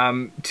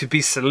 to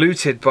be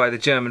saluted by the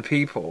German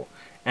people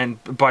and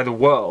by the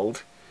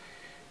world,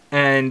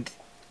 and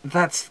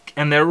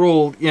they're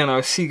all, you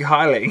know, Sieg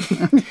Heiling,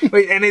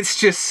 and it's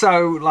just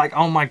so like,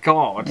 oh my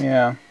god.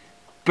 Yeah.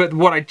 But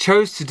what I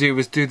chose to do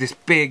was do this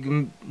big,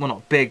 well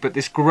not big, but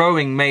this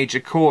growing major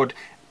chord,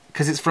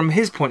 because it's from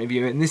his point of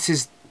view, and this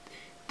is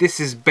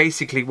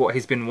basically what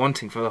he's been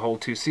wanting for the whole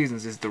 2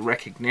 seasons, is the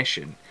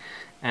recognition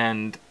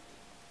and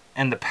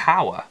the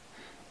power.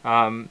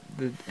 And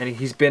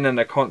he's been in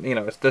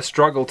the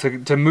struggle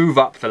to move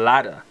up the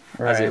ladder,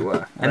 as it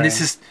were. And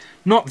this is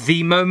not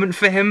the moment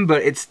for him,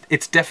 but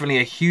it's definitely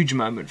a huge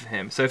moment for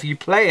him. So if you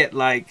play it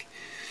like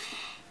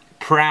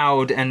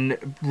proud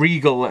and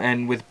regal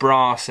and with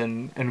brass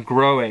and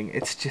growing,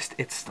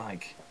 it's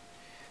like,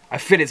 I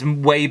feel it's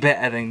way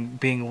better than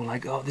being all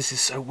like, oh, this is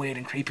so weird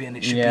and creepy and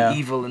it should be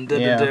evil and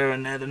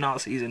and they're the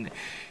Nazis. And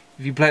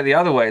if you play it the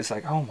other way, it's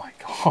like, oh my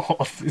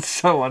god, it's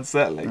so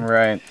unsettling.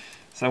 Right.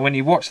 So when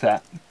you watch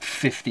that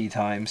 50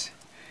 times,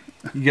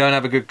 you go and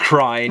have a good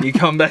cry and you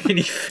come back and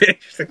you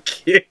finish the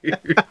queue.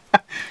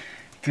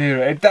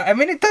 Dude, I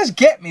mean, it does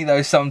get me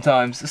though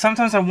sometimes.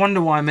 Sometimes I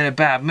wonder why I'm in a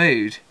bad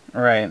mood.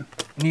 Right.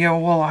 And you go,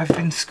 well, I've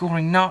been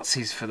scoring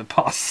Nazis for the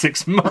past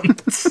 6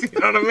 months. You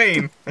know what I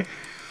mean?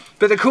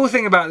 But the cool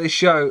thing about this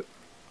show,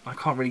 I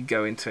can't really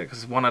go into it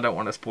because 1, I don't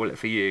want to spoil it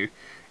for you,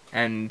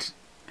 and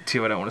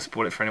 2, I don't want to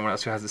spoil it for anyone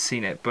else who hasn't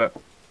seen it. But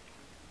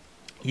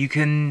you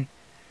can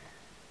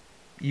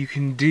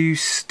do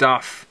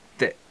stuff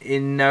that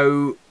in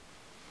no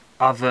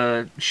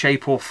other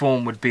shape or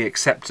form would be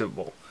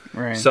acceptable.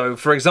 Right. So,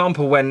 for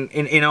example, when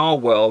in our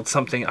world,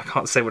 something, I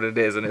can't say what it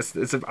is, and it's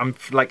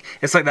like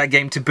that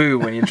game Taboo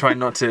when you're trying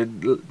not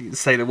to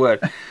say the word,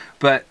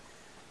 but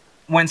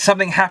when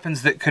something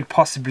happens that could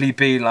possibly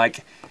be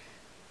like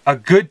a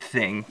good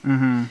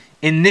thing,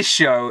 in this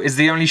show is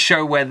the only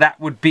show where that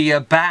would be a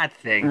bad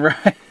thing.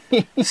 Right.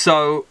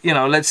 So, you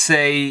know, let's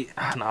say,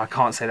 no, I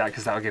can't say that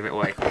because that'll give it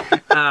away.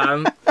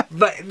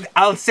 But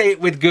I'll say it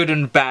with good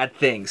and bad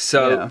things.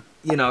 So,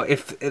 you know,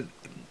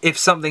 if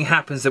something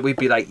happens that we'd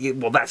be like,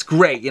 well, that's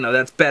great, you know,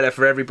 that's better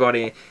for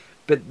everybody.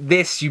 But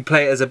this, you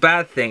play it as a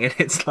bad thing, and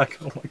it's like,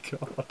 oh my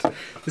god,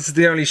 this is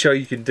the only show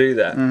you can do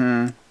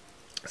that.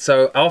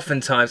 So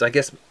oftentimes, I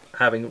guess,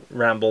 having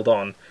rambled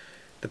on,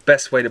 the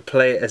best way to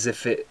play it as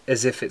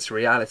if it's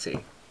reality,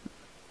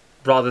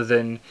 rather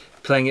than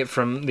playing it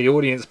from the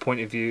audience point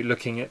of view,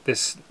 looking at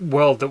this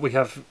world that we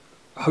have,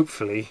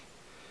 hopefully,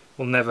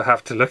 will never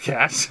have to look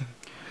at.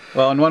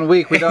 Well, in 1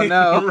 week, we don't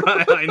know.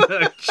 Right, I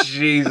know.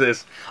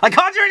 Jesus. I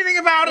can't do anything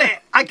about it.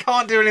 I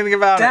can't do anything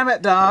about Damn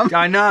it, Dom.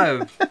 I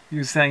know. You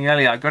were saying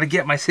earlier, I've got to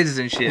get my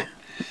citizenship.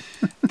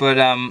 But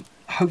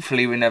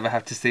hopefully we never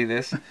have to see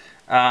this.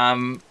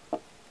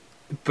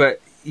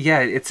 But yeah,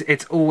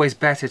 it's always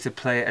better to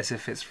play it as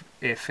if it's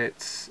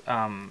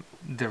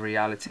the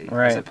reality,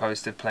 as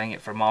opposed to playing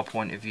it from our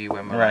point of view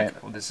when we're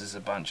like, well, this is a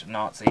bunch of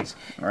Nazis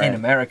in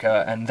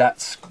America and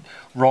that's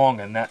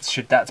wrong and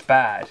that's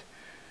bad.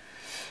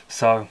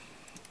 So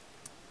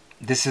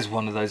this is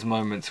one of those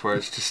moments where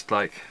it's just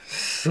like,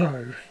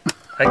 so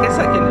I guess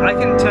I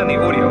can turn the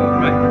audio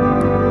on, right?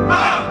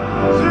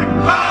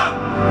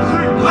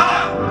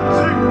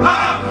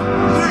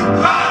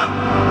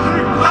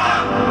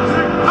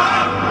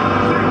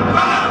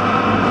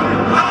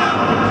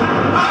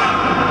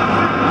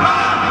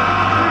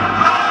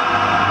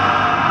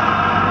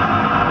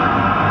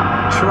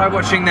 Try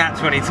watching that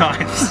 20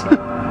 times.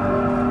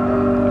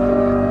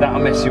 That'll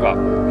mess you up.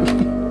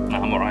 No,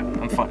 I'm alright.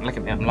 I'm fine. Look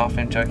at me. I'm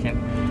laughing, joking,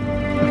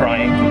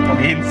 crying on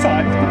the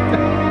inside.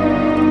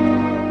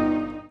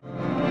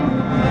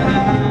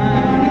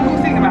 The cool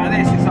thing about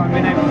this is I've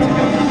been able to go...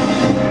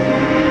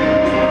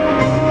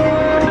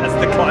 That's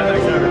the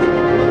climax of it.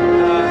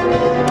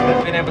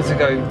 I've been able to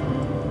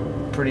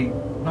go pretty...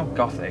 not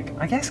gothic.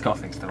 I guess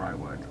gothic's the right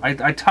word.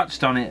 I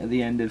touched on it at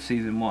the end of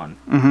season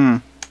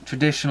 1.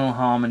 Traditional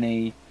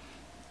harmony,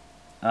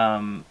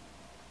 you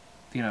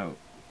know,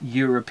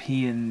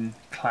 European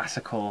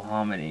classical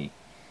harmony,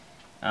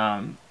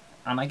 and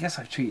I guess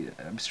I've treated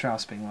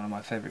Strauss being one of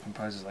my favourite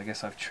composers. I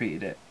guess I've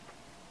treated it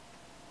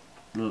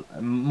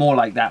more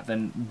like that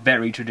than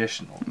very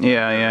traditional.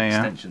 Yeah.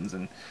 Extensions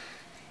and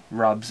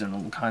rubs and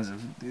all kinds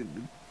of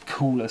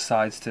cooler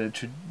sides to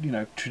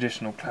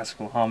traditional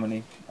classical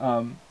harmony.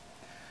 You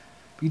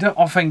don't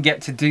often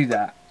get to do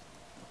that,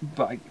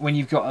 but when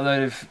you've got a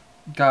load of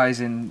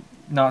guys in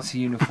Nazi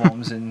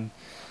uniforms and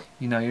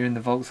you're in the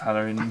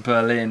Volkshalle in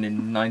Berlin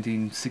in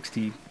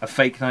 1960, a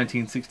fake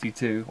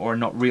 1962 or a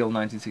not real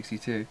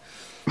 1962,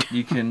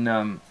 you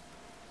can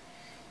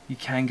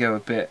go a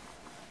bit.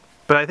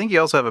 But I think you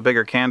also have a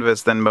bigger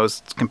canvas than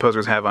most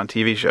composers have on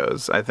TV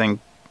shows. I think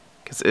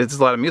because it's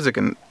a lot of music,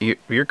 and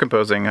you're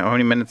composing how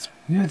many minutes?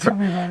 Yeah, tell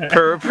me about it.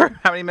 Per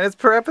how many minutes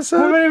per episode?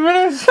 How many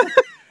minutes?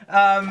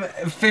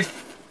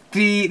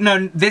 50.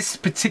 No, this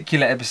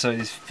particular episode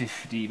is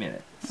 50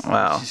 minutes.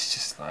 Wow. It's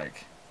just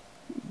like.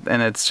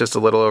 And it's just a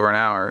little over an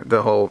hour,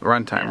 the whole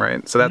runtime,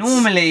 right? So that's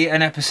normally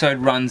an episode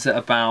runs at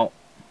about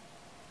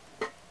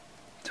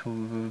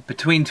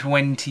between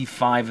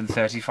 25 and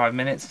 35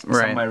 minutes,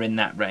 somewhere in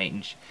that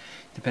range,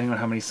 depending on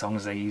how many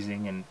songs they're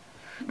using, and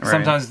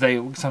sometimes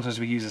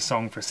we use a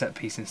song for a set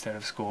piece instead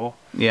of score.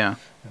 Yeah.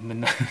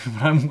 And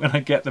when I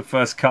get the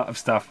first cut of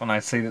stuff and I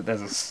see that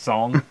there's a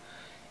song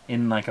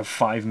in like a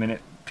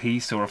 5-minute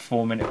piece or a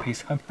 4-minute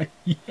piece, I'm like,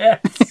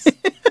 yes,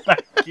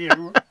 thank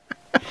you.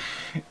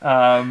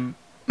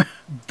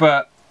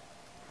 But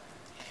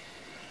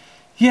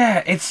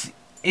yeah,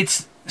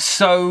 it's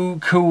so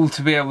cool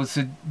to be able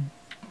to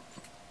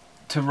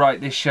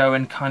write this show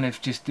and kind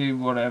of just do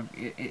whatever.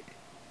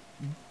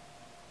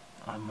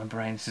 My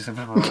brain's just a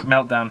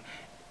meltdown.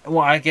 Well,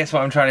 I guess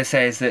what I'm trying to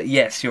say is that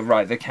yes, you're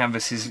right. The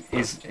canvas is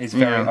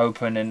very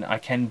open, and I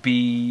can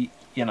be,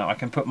 I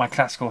can put my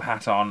classical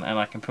hat on, and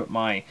I can put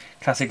my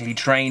classically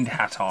trained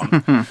hat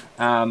on,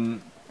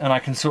 and I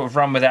can sort of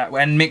run with that,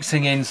 and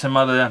mixing in some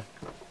other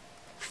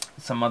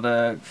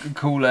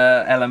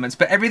cooler elements.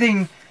 But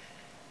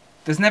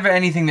there's never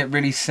anything that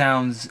really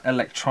sounds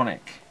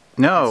electronic.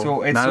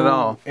 No, not at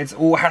all. It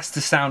all has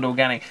to sound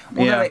organic.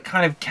 Although it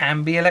kind of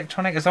can be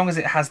electronic, as long as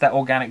it has that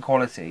organic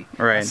quality.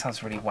 Right. That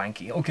sounds really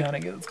wanky.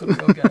 Organic, it's got to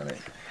be organic.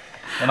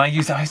 And I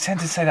tend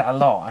to say that a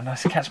lot, and I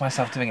catch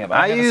myself doing it.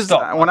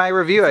 But when I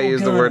review, I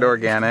use the word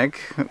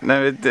organic.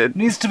 No, it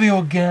needs to be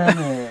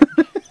organic.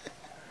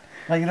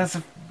 Like that's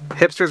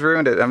hipsters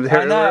ruined it.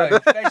 I know.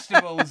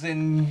 Vegetables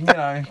in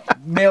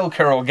milk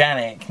are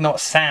organic, not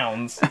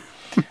sounds.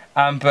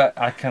 But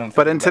I can't.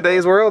 But in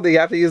today's world, you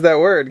have to use that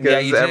word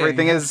because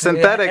everything is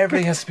synthetic.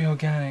 Everything has to be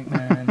organic,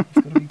 man. It's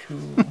got to be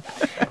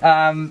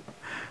cool.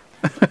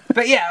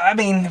 But yeah, I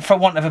mean, for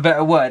want of a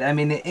better word, I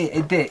mean,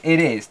 it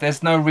is.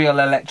 There's no real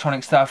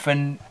electronic stuff,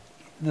 and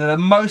the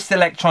most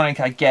electronic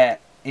I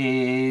get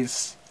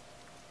is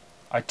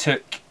I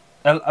took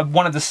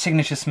one of the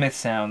signature Smith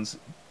sounds.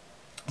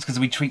 It's because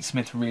we treat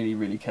Smith really,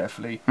 really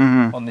carefully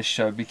on this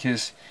show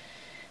because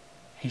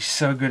he's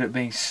so good at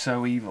being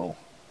so evil.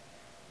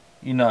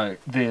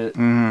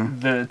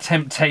 The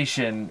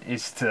temptation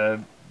is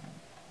to,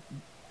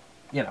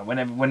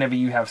 whenever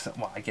you have some,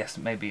 well, I guess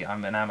maybe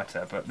I'm an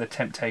amateur, but the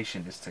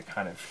temptation is to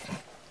kind of,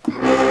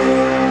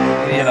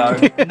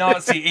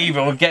 Nazi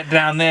evil, get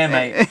down there,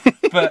 mate.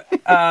 But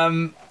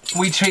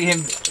we treat him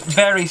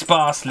very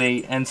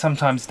sparsely and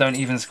sometimes don't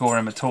even score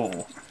him at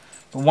all.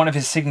 But one of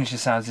his signature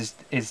sounds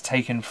is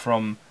taken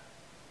from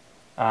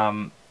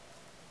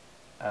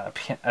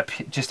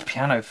just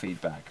piano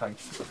feedback, like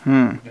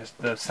just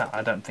the sound.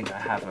 I don't think I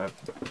have a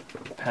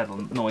pedal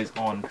noise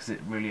on because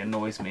it really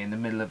annoys me in the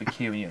middle of a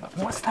cue, and you're like,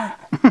 "What's that?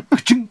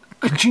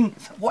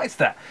 What is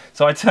that?"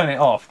 So I turn it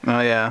off.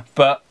 Oh yeah.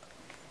 But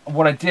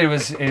what I did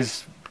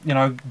is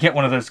get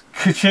one of those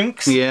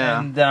ka-chunks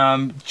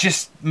and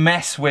just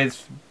mess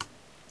with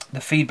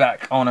the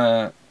feedback on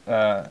I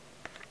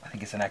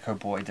think it's an Echo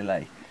Boy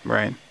delay.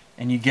 Right.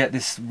 And you get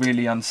this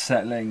really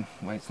unsettling.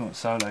 Wait, it's not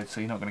soloed, so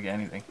you're not going to get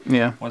anything.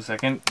 Yeah. 1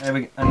 second. There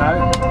we go.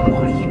 No.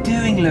 What are you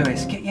doing,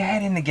 Lewis? Get your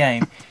head in the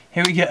game.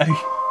 Here we go.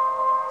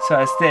 So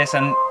it's this,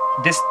 and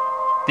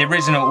the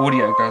original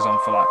audio goes on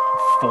for like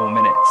 4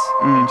 minutes.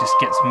 It just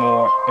gets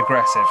more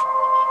aggressive.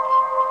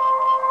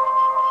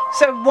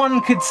 So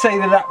one could say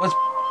that was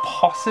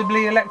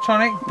possibly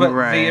electronic, but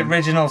the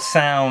original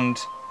sound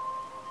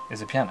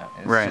is a piano.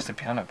 It's just a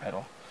piano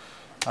pedal.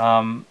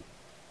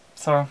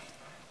 So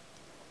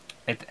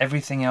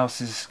everything else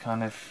is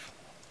kind of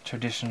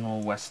traditional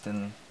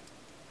Western.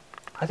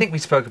 I think we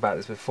spoke about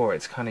this before.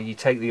 It's kind of, you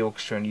take the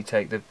orchestra and you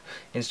take the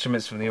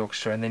instruments from the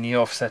orchestra and then you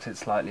offset it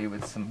slightly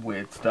with some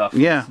weird stuff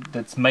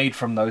that's made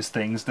from those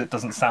things that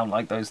doesn't sound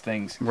like those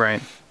things.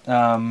 Right.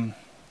 And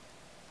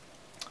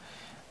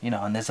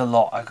there's a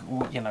lot,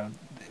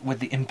 with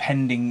the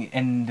impending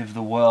end of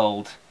the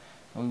world,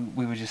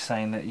 we were just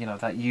saying that,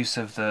 that use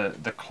of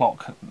the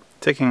clock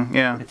ticking,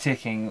 the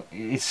ticking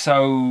is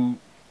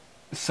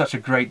such a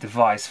great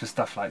device for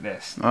stuff like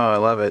this. Oh, I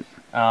love it.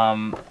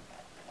 I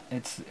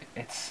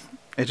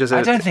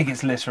don't think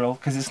it's literal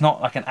because it's not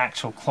like an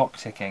actual clock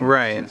ticking.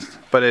 Right,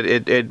 but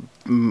it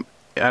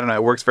I don't know.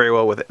 It works very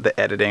well with the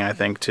editing, I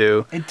think,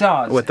 too. It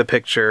does with the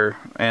picture,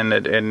 and I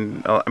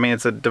mean,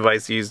 it's a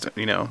device used,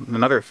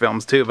 in other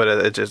films too. But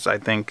it just, I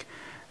think,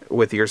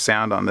 with your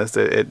sound on this.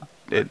 It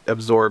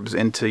absorbs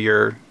into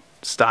your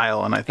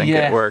style, and I think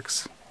Yeah. it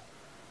works.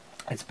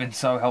 It's been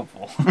so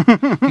helpful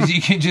because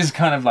you can just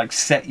kind of like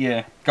set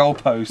your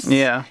goalposts,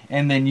 Yeah.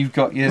 and then you've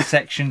got your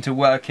section to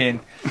work in.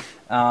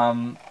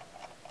 I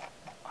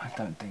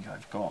don't think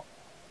I've got.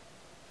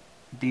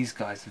 These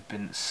guys have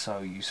been so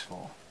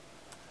useful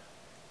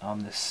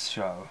on this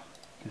show.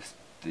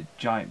 The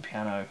giant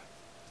piano,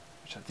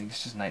 which I think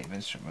is just native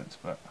instruments,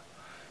 but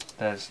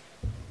there's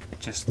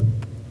just.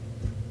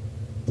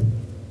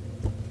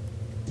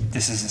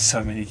 This isn't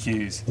so many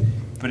cues,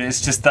 but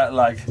it's just that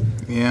like.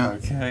 Yeah.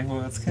 Okay,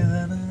 what's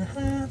gonna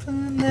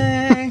happen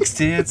next?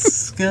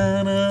 It's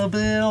gonna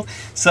build.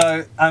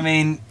 So, I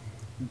mean,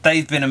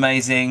 they've been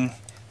amazing.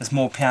 There's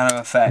more piano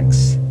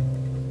effects.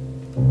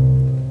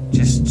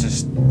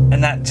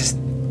 And that just,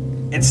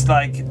 it's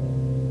like,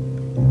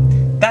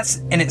 that's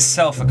in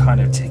itself a kind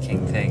of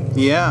ticking thing.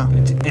 Yeah.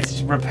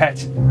 It's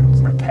repetition.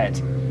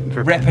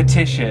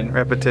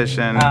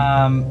 Repetition.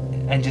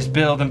 And just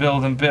build and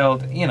build and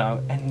build, you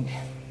know, and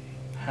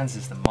Hans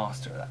is the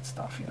master of that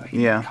stuff, you know.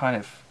 He Yeah. kind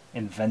of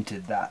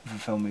invented that for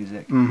film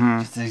music.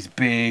 Mhm. Just these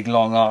big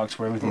long arcs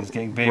where everything's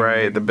getting bigger. and Right,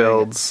 bigger the and bigger.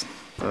 builds,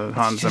 the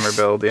Hans It's Zimmer just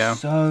build, yeah.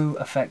 So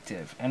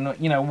effective. And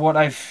you know what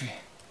I've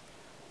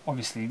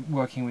obviously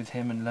working with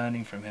him and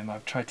learning from him,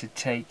 I've tried to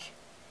take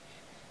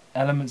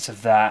elements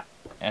of that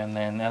and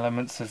then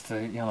elements of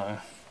the, you know,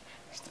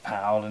 Mr.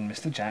 Powell and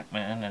Mr.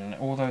 Jackman and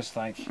all those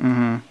like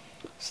Mm-hmm.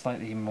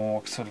 slightly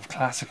more sort of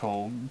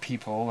classical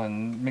people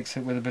and mix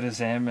it with a bit of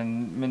Zim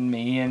and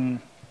me,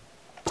 and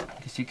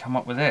just you come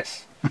up with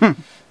this. You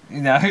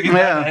know,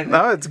 Yeah,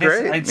 no, it's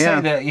great. I'd Yeah.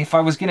 say that if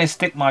I was going to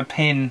stick my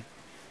pin,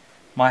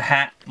 my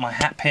hat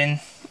pin,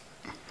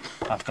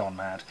 I've gone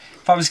mad.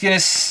 If I was going to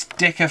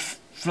stick a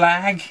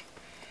flag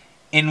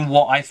in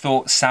what I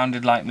thought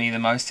sounded like me the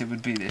most, it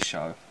would be this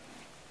show.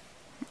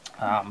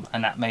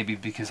 And that may be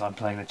because I'm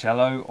playing the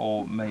cello,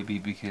 or maybe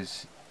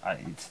because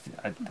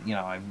you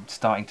know, I'm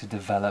starting to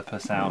develop a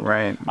sound.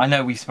 Right. I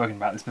know we've spoken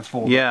about this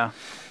before. but Yeah.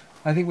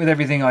 I think with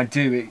everything I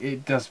do,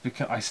 it does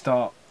because I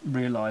start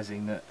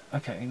realizing that,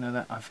 okay, you know,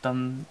 that I've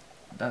done,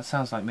 that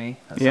sounds like me.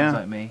 That Yeah. sounds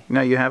like me.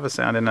 No, you have a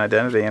sound and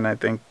identity, and I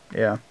think,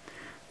 yeah,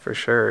 for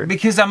sure.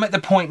 Because I'm at the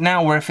point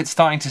now where if it's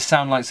starting to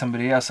sound like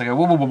somebody else, I go,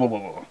 whoa, whoa, whoa, whoa, whoa,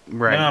 whoa.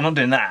 Right. No, I'm not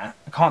doing that.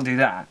 I can't do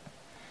that.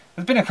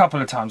 There's been a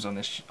couple of times on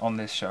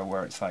this show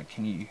where it's like,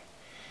 can you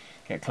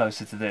get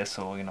closer to this,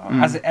 or you know,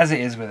 as it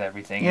is with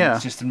everything. Yeah.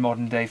 It's just in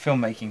modern day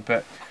filmmaking.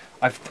 But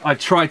I've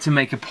tried to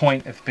make a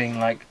point of being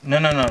like,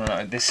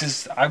 no. This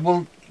is, I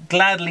will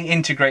gladly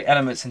integrate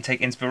elements and take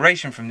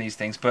inspiration from these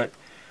things, but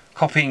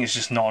copying is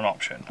just not an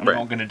option. I'm Right.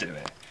 not going to do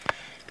it.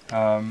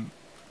 And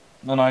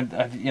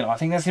I you know, I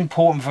think that's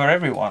important for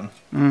everyone.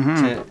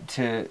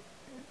 Mm-hmm.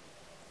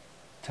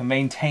 To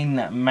maintain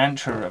that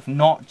mantra of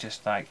not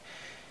just like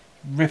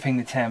ripping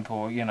the tempo,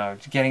 or you know,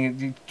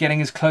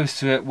 getting as close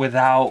to it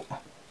without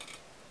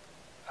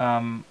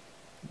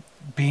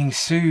being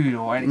sued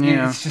or anything.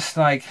 Yeah. It's just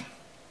like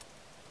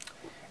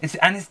it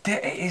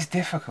is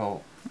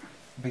difficult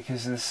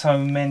because there's so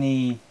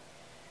many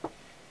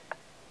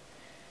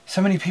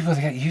people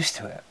that get used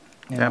to it.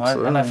 You know,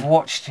 Absolutely. and I've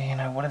watched, you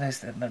know, what are those,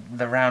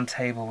 the round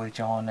table with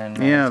John and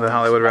Yeah, the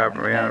Hollywood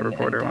and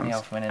Reporter Danny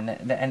ones.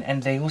 Elfman,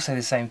 and they all say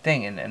the same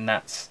thing, and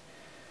that's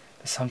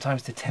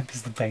sometimes the temp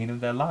is the bane of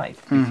their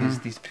life because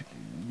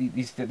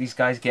these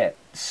guys get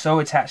so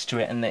attached to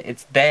it, and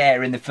it's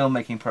there in the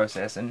filmmaking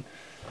process, and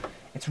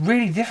it's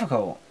really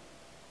difficult.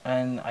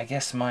 And I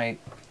guess my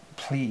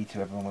plea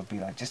to everyone would be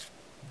like, just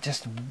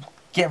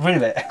get rid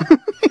of it.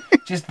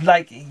 Just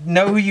like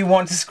know who you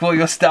want to score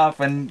your stuff,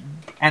 and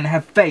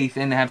have faith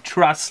and have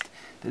trust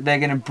that they're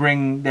going to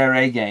bring their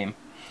A game.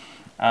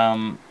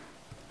 But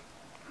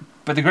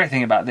the great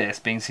thing about this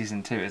being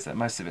season 2 is that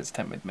most of it's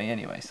temp with me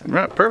anyway. So,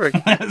 Right,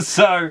 perfect.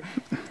 so,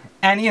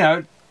 and you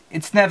know,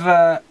 it's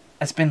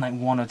been like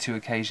 1 or 2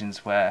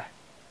 occasions where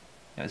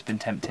you know, it's been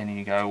tempting and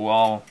you go,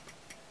 well,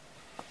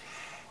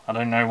 I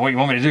don't know what you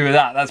want me to do with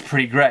that. That's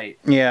pretty great.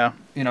 Yeah.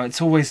 You know,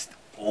 it's always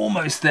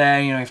almost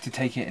there. You know, you have to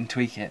take it and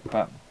tweak it.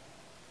 But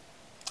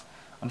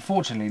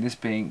unfortunately, this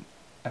being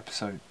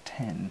episode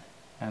 10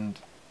 and,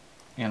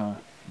 you know,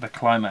 the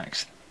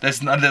climax,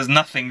 there's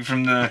nothing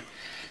from the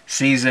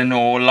season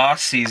or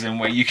last season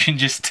where you can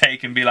just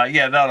take and be like,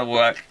 yeah, that'll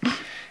work.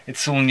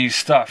 It's all new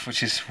stuff,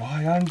 which is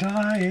why I'm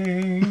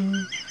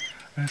dying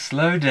a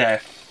slow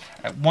death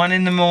at 1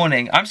 in the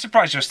morning. I'm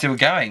surprised you're still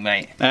going,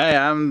 mate. Hey,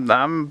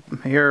 I'm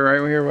here, right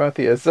here with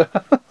you. So.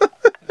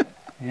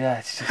 Yeah,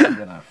 it's just,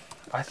 you know,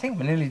 I think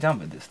we're nearly done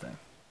with this thing.